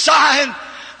in the side.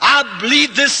 I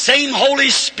believe this same Holy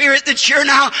Spirit that's here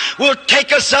now will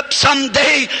take us up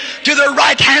someday to the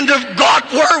right hand of God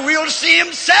where we'll see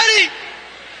Him sitting.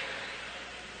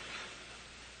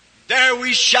 There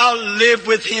we shall live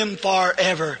with Him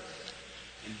forever.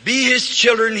 Be His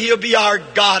children, He'll be our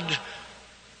God.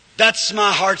 That's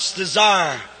my heart's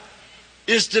desire,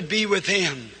 is to be with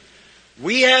Him.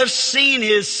 We have seen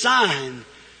His sign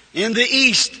in the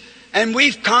east, and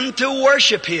we've come to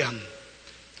worship Him,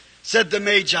 said the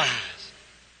Magi.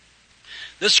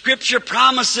 The Scripture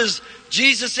promises,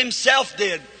 Jesus Himself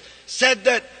did, said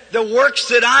that the works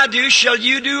that I do shall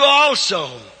you do also.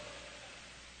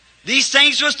 These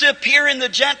things was to appear in the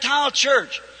Gentile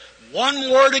church. One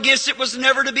word against it was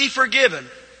never to be forgiven.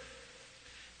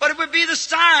 But it would be the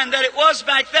sign that it was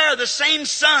back there, the same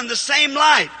sun, the same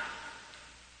light.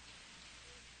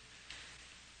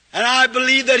 And I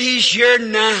believe that He's here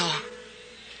now.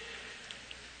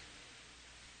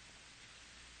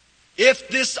 If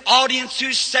this audience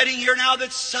who's sitting here now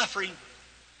that's suffering,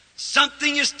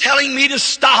 something is telling me to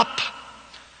stop.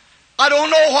 I don't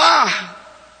know why.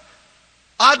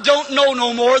 I don't know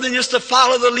no more than just to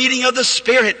follow the leading of the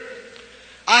Spirit.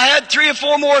 I had 3 or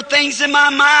 4 more things in my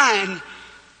mind,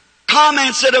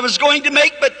 comments that I was going to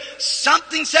make, but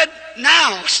something said,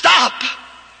 now, stop.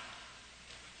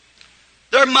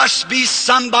 There must be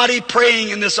somebody praying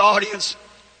in this audience.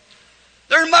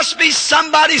 There must be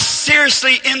somebody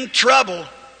seriously in trouble.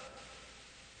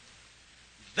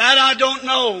 That I don't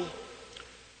know.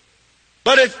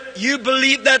 But if you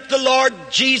believe that the Lord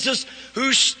Jesus,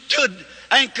 who stood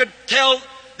and could tell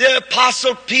the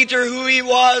Apostle Peter who he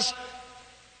was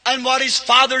and what his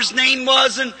father's name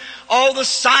was and all the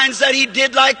signs that he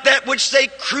did like that, which they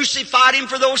crucified him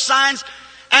for those signs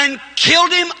and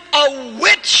killed him, a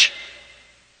witch,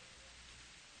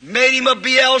 made him a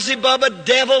Beelzebub, a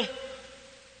devil.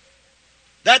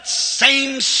 That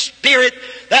same Spirit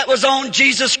that was on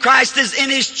Jesus Christ is in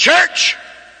His church.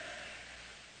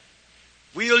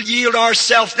 We'll yield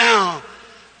ourselves now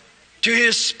to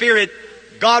His Spirit.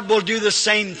 God will do the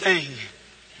same thing.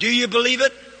 Do you believe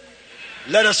it?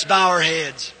 Let us bow our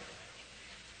heads.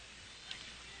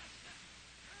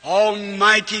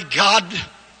 Almighty God,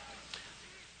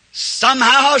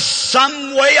 somehow,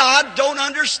 some way, I don't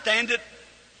understand it,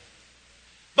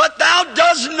 But Thou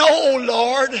dost know,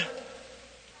 Lord,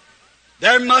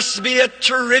 there must be a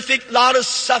terrific lot of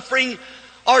suffering,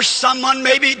 or someone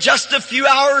maybe just a few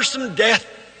hours from death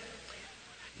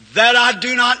that I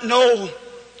do not know.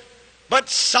 But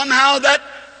somehow that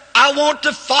I want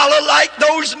to follow like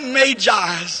those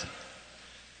Magi's,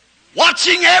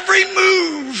 watching every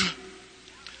move.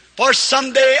 For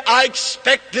someday I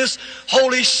expect this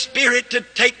Holy Spirit to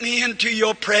take me into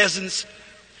Your presence,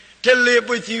 to live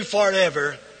with You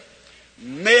forever.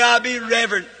 May I be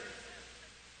reverent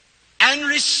and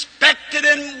respect it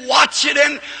and watch it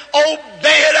and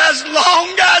obey it as long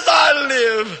as I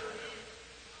live.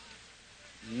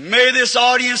 May this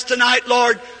audience tonight,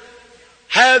 Lord,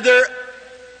 have their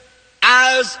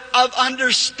eyes of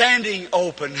understanding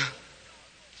open.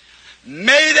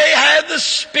 May they have the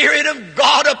Spirit of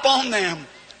God upon them.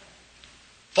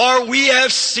 For we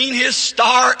have seen His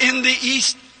star in the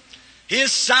east,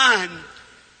 His sign.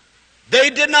 They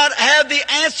did not have the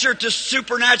answer to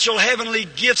supernatural heavenly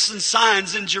gifts and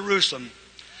signs in Jerusalem.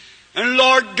 And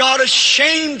Lord God,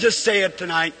 ashamed to say it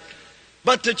tonight,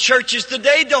 but the churches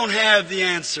today don't have the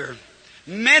answer.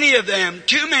 Many of them,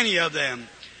 too many of them,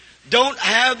 don't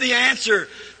have the answer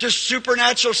to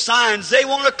supernatural signs. They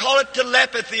want to call it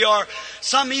telepathy or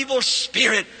some evil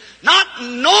spirit, not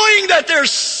knowing that they're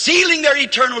sealing their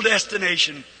eternal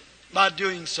destination by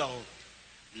doing so.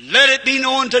 Let it be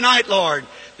known tonight, Lord,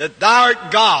 that Thou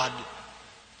art God,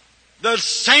 the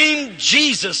same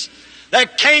Jesus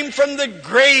that came from the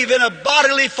grave in a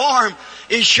bodily form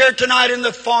is here tonight in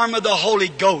the form of the Holy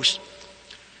Ghost.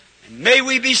 And may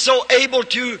we be so able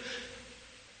to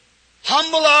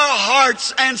humble our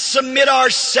hearts and submit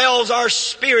ourselves, our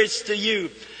spirits to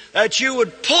You, that You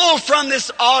would pull from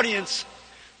this audience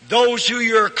those who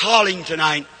You're calling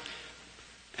tonight.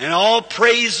 And all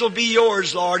praise will be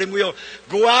Yours, Lord. And we'll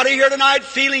go out of here tonight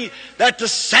feeling that the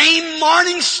same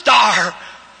morning star,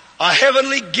 a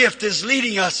heavenly gift, is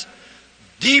leading us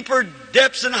deeper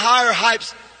depths and higher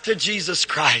heights to Jesus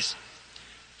Christ.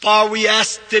 For we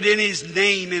asked it in His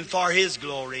name and for His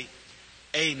glory.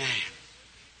 Amen.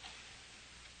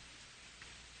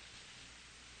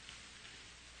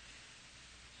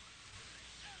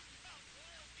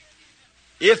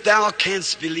 If thou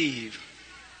canst believe.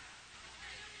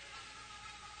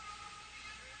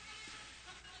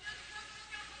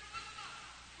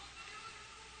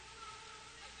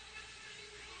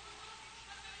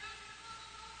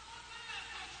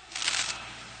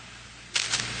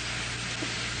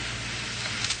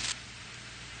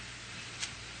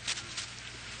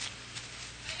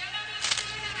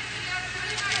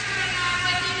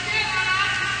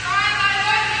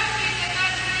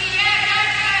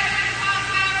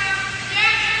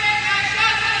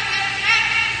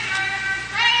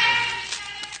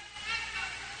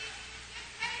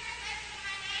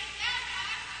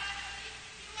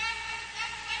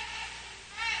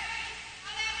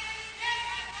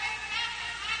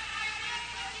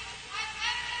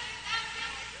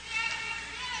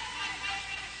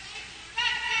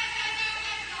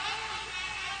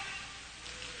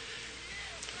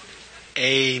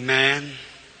 Amen.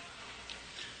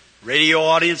 Radio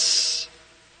audience,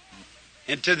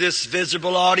 and to this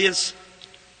visible audience,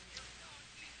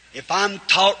 if I'm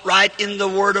taught right in the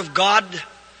Word of God,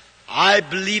 I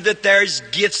believe that there's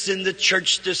gifts in the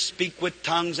church to speak with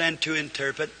tongues and to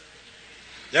interpret.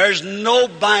 There's no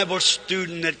Bible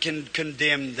student that can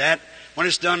condemn that. When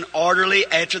it's done orderly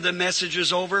after the message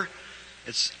is over,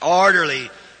 it's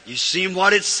orderly. You seen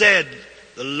what it said,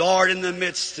 the Lord in the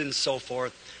midst and so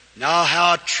forth. Now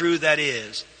how true that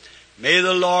is. May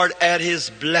the Lord add His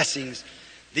blessings.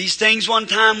 These things one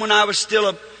time when I was still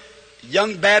a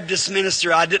young Baptist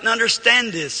minister, I didn't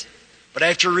understand this. But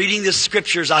after reading the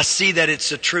Scriptures, I see that it's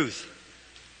the truth.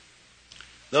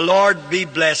 The Lord be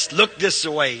blessed. Look this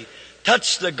way.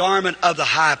 Touch the garment of the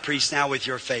high priest now with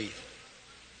your faith.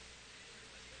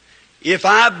 If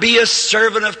I be a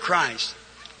servant of Christ,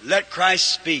 let Christ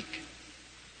speak.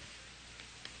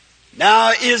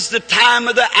 Now is the time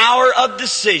of the hour of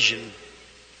decision.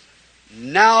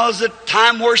 Now is the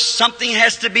time where something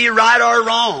has to be right or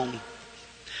wrong.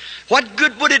 What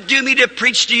good would it do me to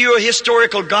preach to you a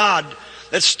historical God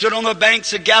that stood on the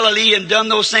banks of Galilee and done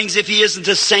those things if He isn't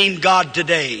the same God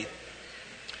today?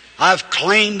 I've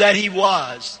claimed that He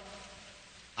was.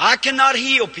 I cannot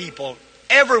heal people.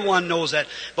 Everyone knows that.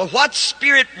 But what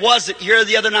spirit was it here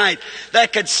the other night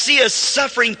that could see a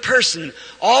suffering person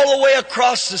all the way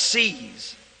across the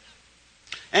seas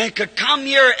and could come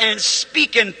here and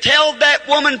speak and tell that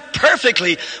woman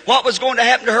perfectly what was going to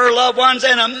happen to her loved ones,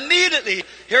 and immediately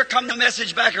here come the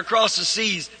message back across the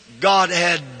seas. God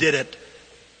had did it.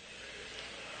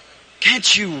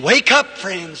 Can't you wake up,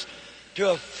 friends,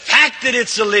 to a fact that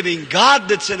it's a living God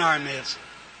that's in our midst?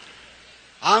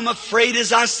 I'm afraid,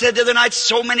 as I said the other night,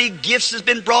 so many gifts has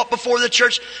been brought before the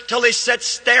church till they sit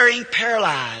staring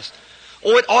paralyzed.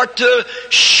 Oh, it ought to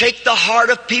shake the heart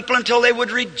of people until they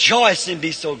would rejoice and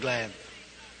be so glad.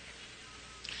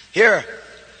 Here,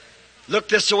 look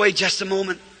this way just a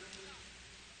moment.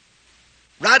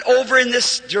 Right over in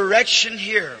this direction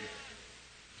here,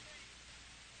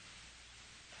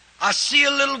 I see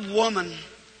a little woman.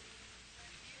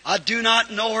 I do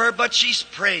not know her, but she's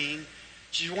praying.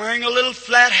 She's wearing a little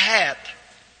flat hat.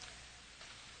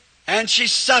 And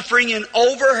she's suffering, and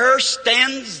over her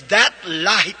stands that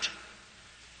light.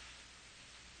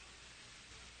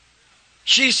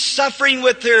 She's suffering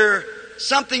with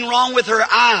something wrong with her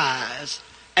eyes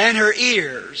and her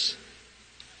ears.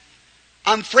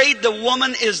 I'm afraid the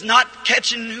woman is not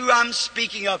catching who I'm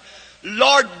speaking of.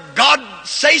 Lord God,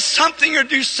 say something or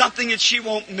do something and she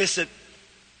won't miss it.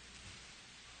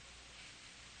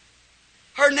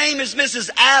 Her name is Mrs.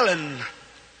 Allen.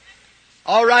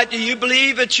 All right, do you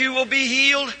believe that you will be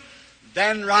healed?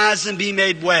 Then rise and be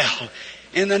made well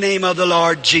in the name of the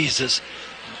Lord Jesus.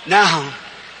 Now,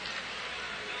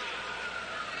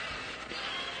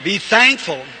 be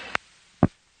thankful.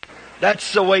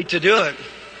 That's the way to do it.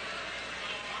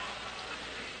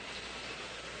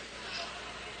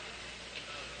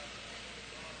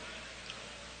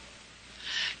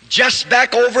 Just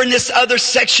back over in this other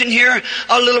section here,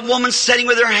 a little woman sitting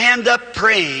with her hand up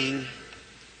praying.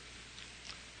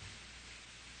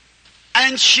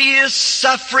 And she is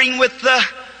suffering with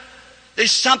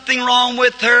there's something wrong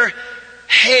with her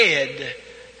head.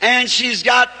 And she's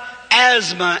got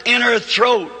asthma in her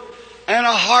throat and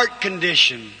a heart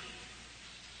condition.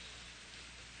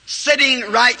 Sitting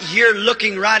right here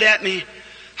looking right at me,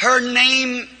 her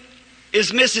name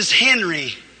is Mrs.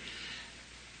 Henry.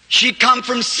 She come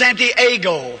from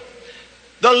Santiago.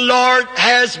 The Lord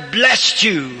has blessed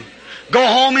you. Go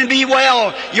home and be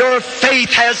well. Your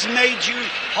faith has made you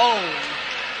whole.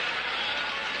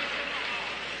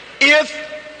 If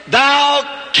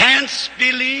thou canst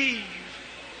believe.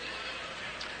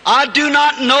 I do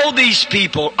not know these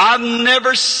people. I've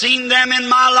never seen them in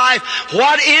my life.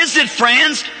 What is it,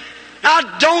 friends? Now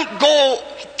don't go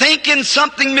thinking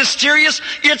something mysterious.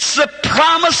 It's the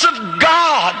promise of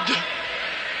God.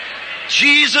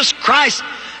 Jesus Christ.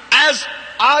 As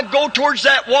I go towards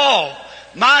that wall,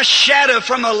 my shadow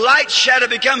from a light shadow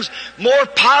becomes more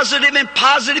positive and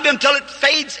positive until it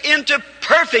fades into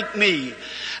perfect me.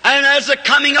 And as the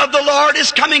coming of the Lord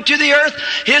is coming to the earth,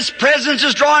 His presence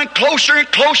is drawing closer and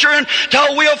closer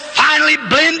until we'll finally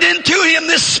blend into Him.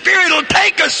 This Spirit will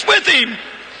take us with Him.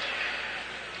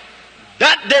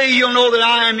 That day you'll know that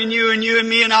I am in you and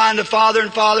me and I and the Father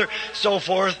and Father, so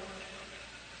forth.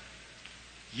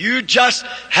 You just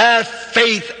have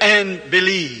faith and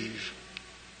believe.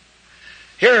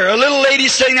 Here, a little lady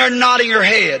sitting there nodding her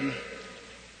head.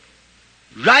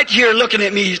 Right here looking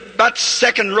at me, about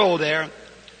second row there.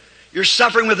 You're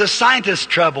suffering with a sinus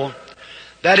trouble.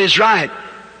 That is right.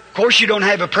 Of course you don't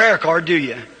have a prayer card, do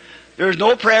you? There's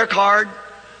no prayer card.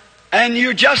 And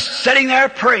you're just sitting there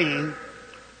praying.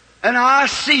 And I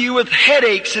see you with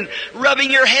headaches and rubbing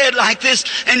your head like this.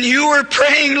 And you were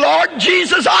praying, Lord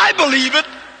Jesus, I believe it.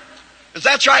 If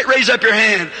that's right, raise up your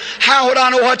hand. How would I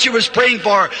know what you was praying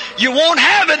for? You won't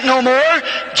have it no more.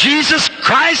 Jesus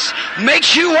Christ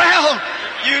makes you well.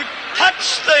 You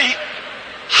touch the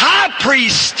high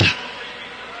priest.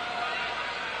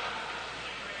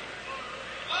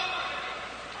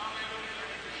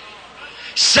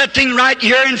 Sitting right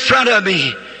here in front of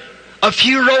me, a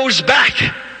few rows back,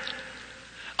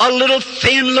 a little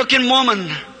thin-looking woman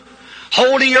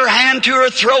holding her hand to her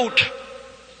throat.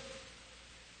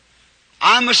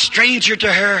 I'm a stranger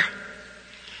to her,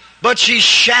 but she's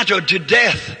shattered to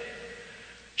death.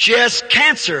 She has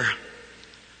cancer.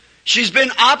 She's been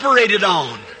operated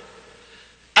on,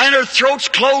 and her throat's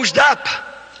closed up.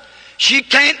 She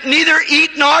can't neither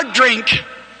eat nor drink.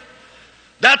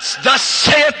 That's thus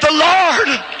saith the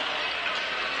Lord.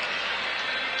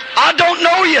 I don't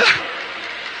know you,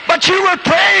 but you were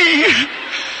praying.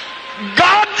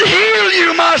 God heal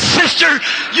you, my sister.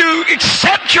 You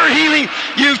accept your healing.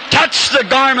 You've touched the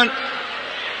garment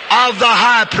of the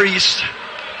high priest.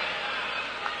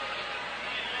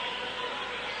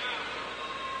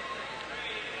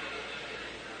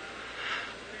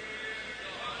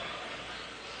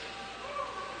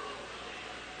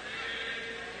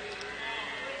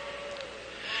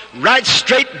 Right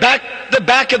straight back the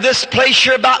back of this place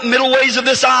here, about middle ways of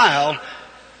this aisle,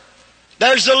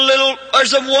 there's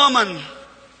a woman,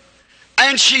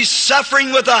 and she's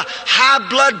suffering with a high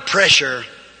blood pressure.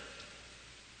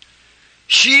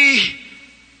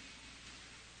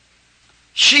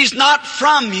 She's not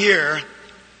from here.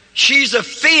 She's a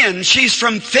Finn. She's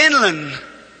from Finland.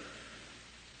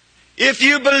 If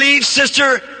you believe,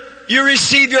 sister, you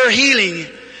receive your healing.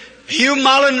 You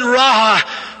Malin Raha,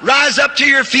 rise up to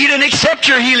your feet and accept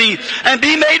your healing and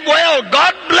be made well.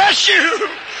 God bless you.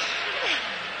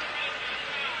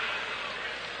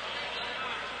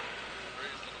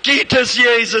 Gitas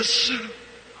Jesus.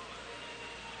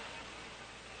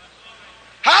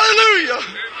 Hallelujah.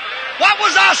 What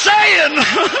was I saying?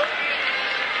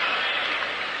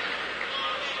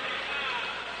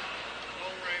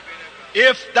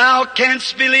 If thou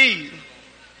canst believe.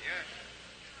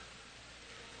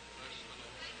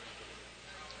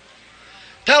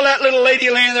 Tell that little lady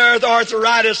laying there with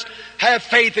arthritis, have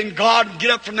faith in God and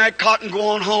get up from that cot and go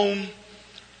on home.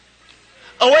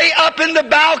 Away up in the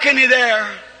balcony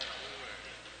there's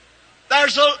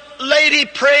a lady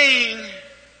praying.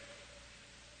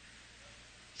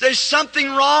 There's something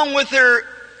wrong with her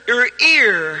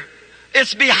ear.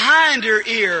 It's behind her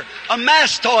ear, a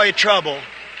mastoid trouble.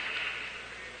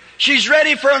 She's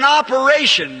ready for an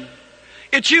operation.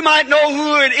 If you might know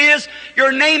who it is,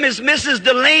 your name is Mrs.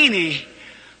 Delaney.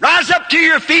 Rise up to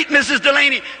your feet, Mrs.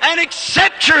 Delaney, and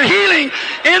accept your healing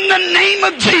in the name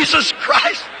of Jesus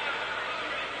Christ.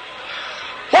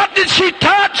 What did she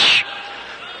touch?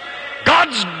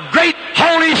 God's great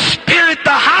Holy Spirit,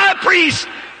 the high priest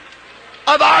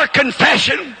of our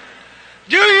confession.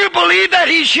 Do you believe that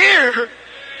He's here?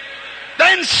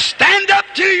 Then stand up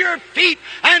to your feet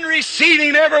and receive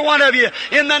Him, every one of you,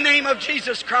 in the name of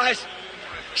Jesus Christ.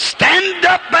 Stand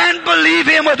up and believe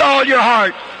Him with all your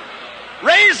heart.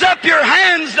 Raise up your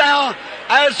hands now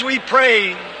as we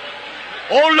pray.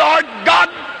 Oh Lord God,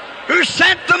 who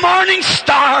sent the morning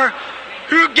star,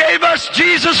 who gave us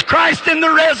Jesus Christ in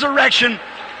the resurrection,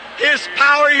 His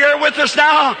power here with us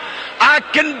now. I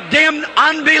condemn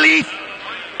unbelief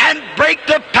and break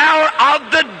the power of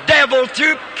the devil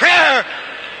through prayer,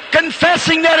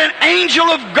 confessing that an angel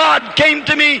of God came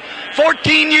to me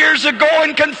 14 years ago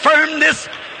and confirmed this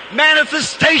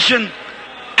manifestation.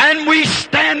 And we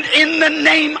stand in the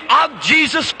name of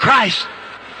Jesus Christ.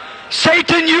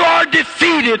 Satan, you are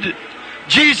defeated.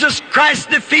 Jesus Christ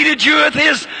defeated you with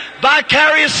His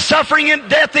vicarious suffering and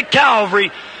death at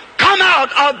Calvary. Come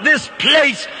out of this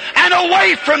place and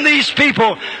away from these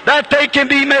people, that they can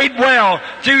be made well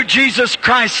through Jesus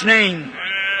Christ's name.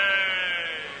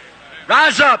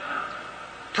 Rise up.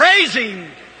 Praise Him.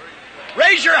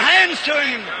 Raise your hands to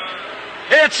Him.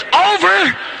 It's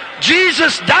over.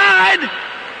 Jesus died.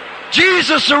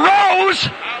 Jesus arose.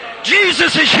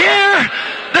 Jesus is here.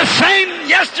 The same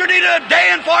yesterday,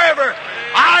 today, and forever.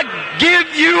 I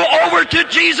give you over to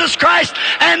Jesus Christ,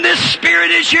 and this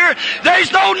Spirit is here. There's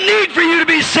no need for you to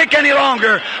be sick any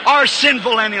longer or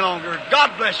sinful any longer.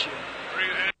 God bless you.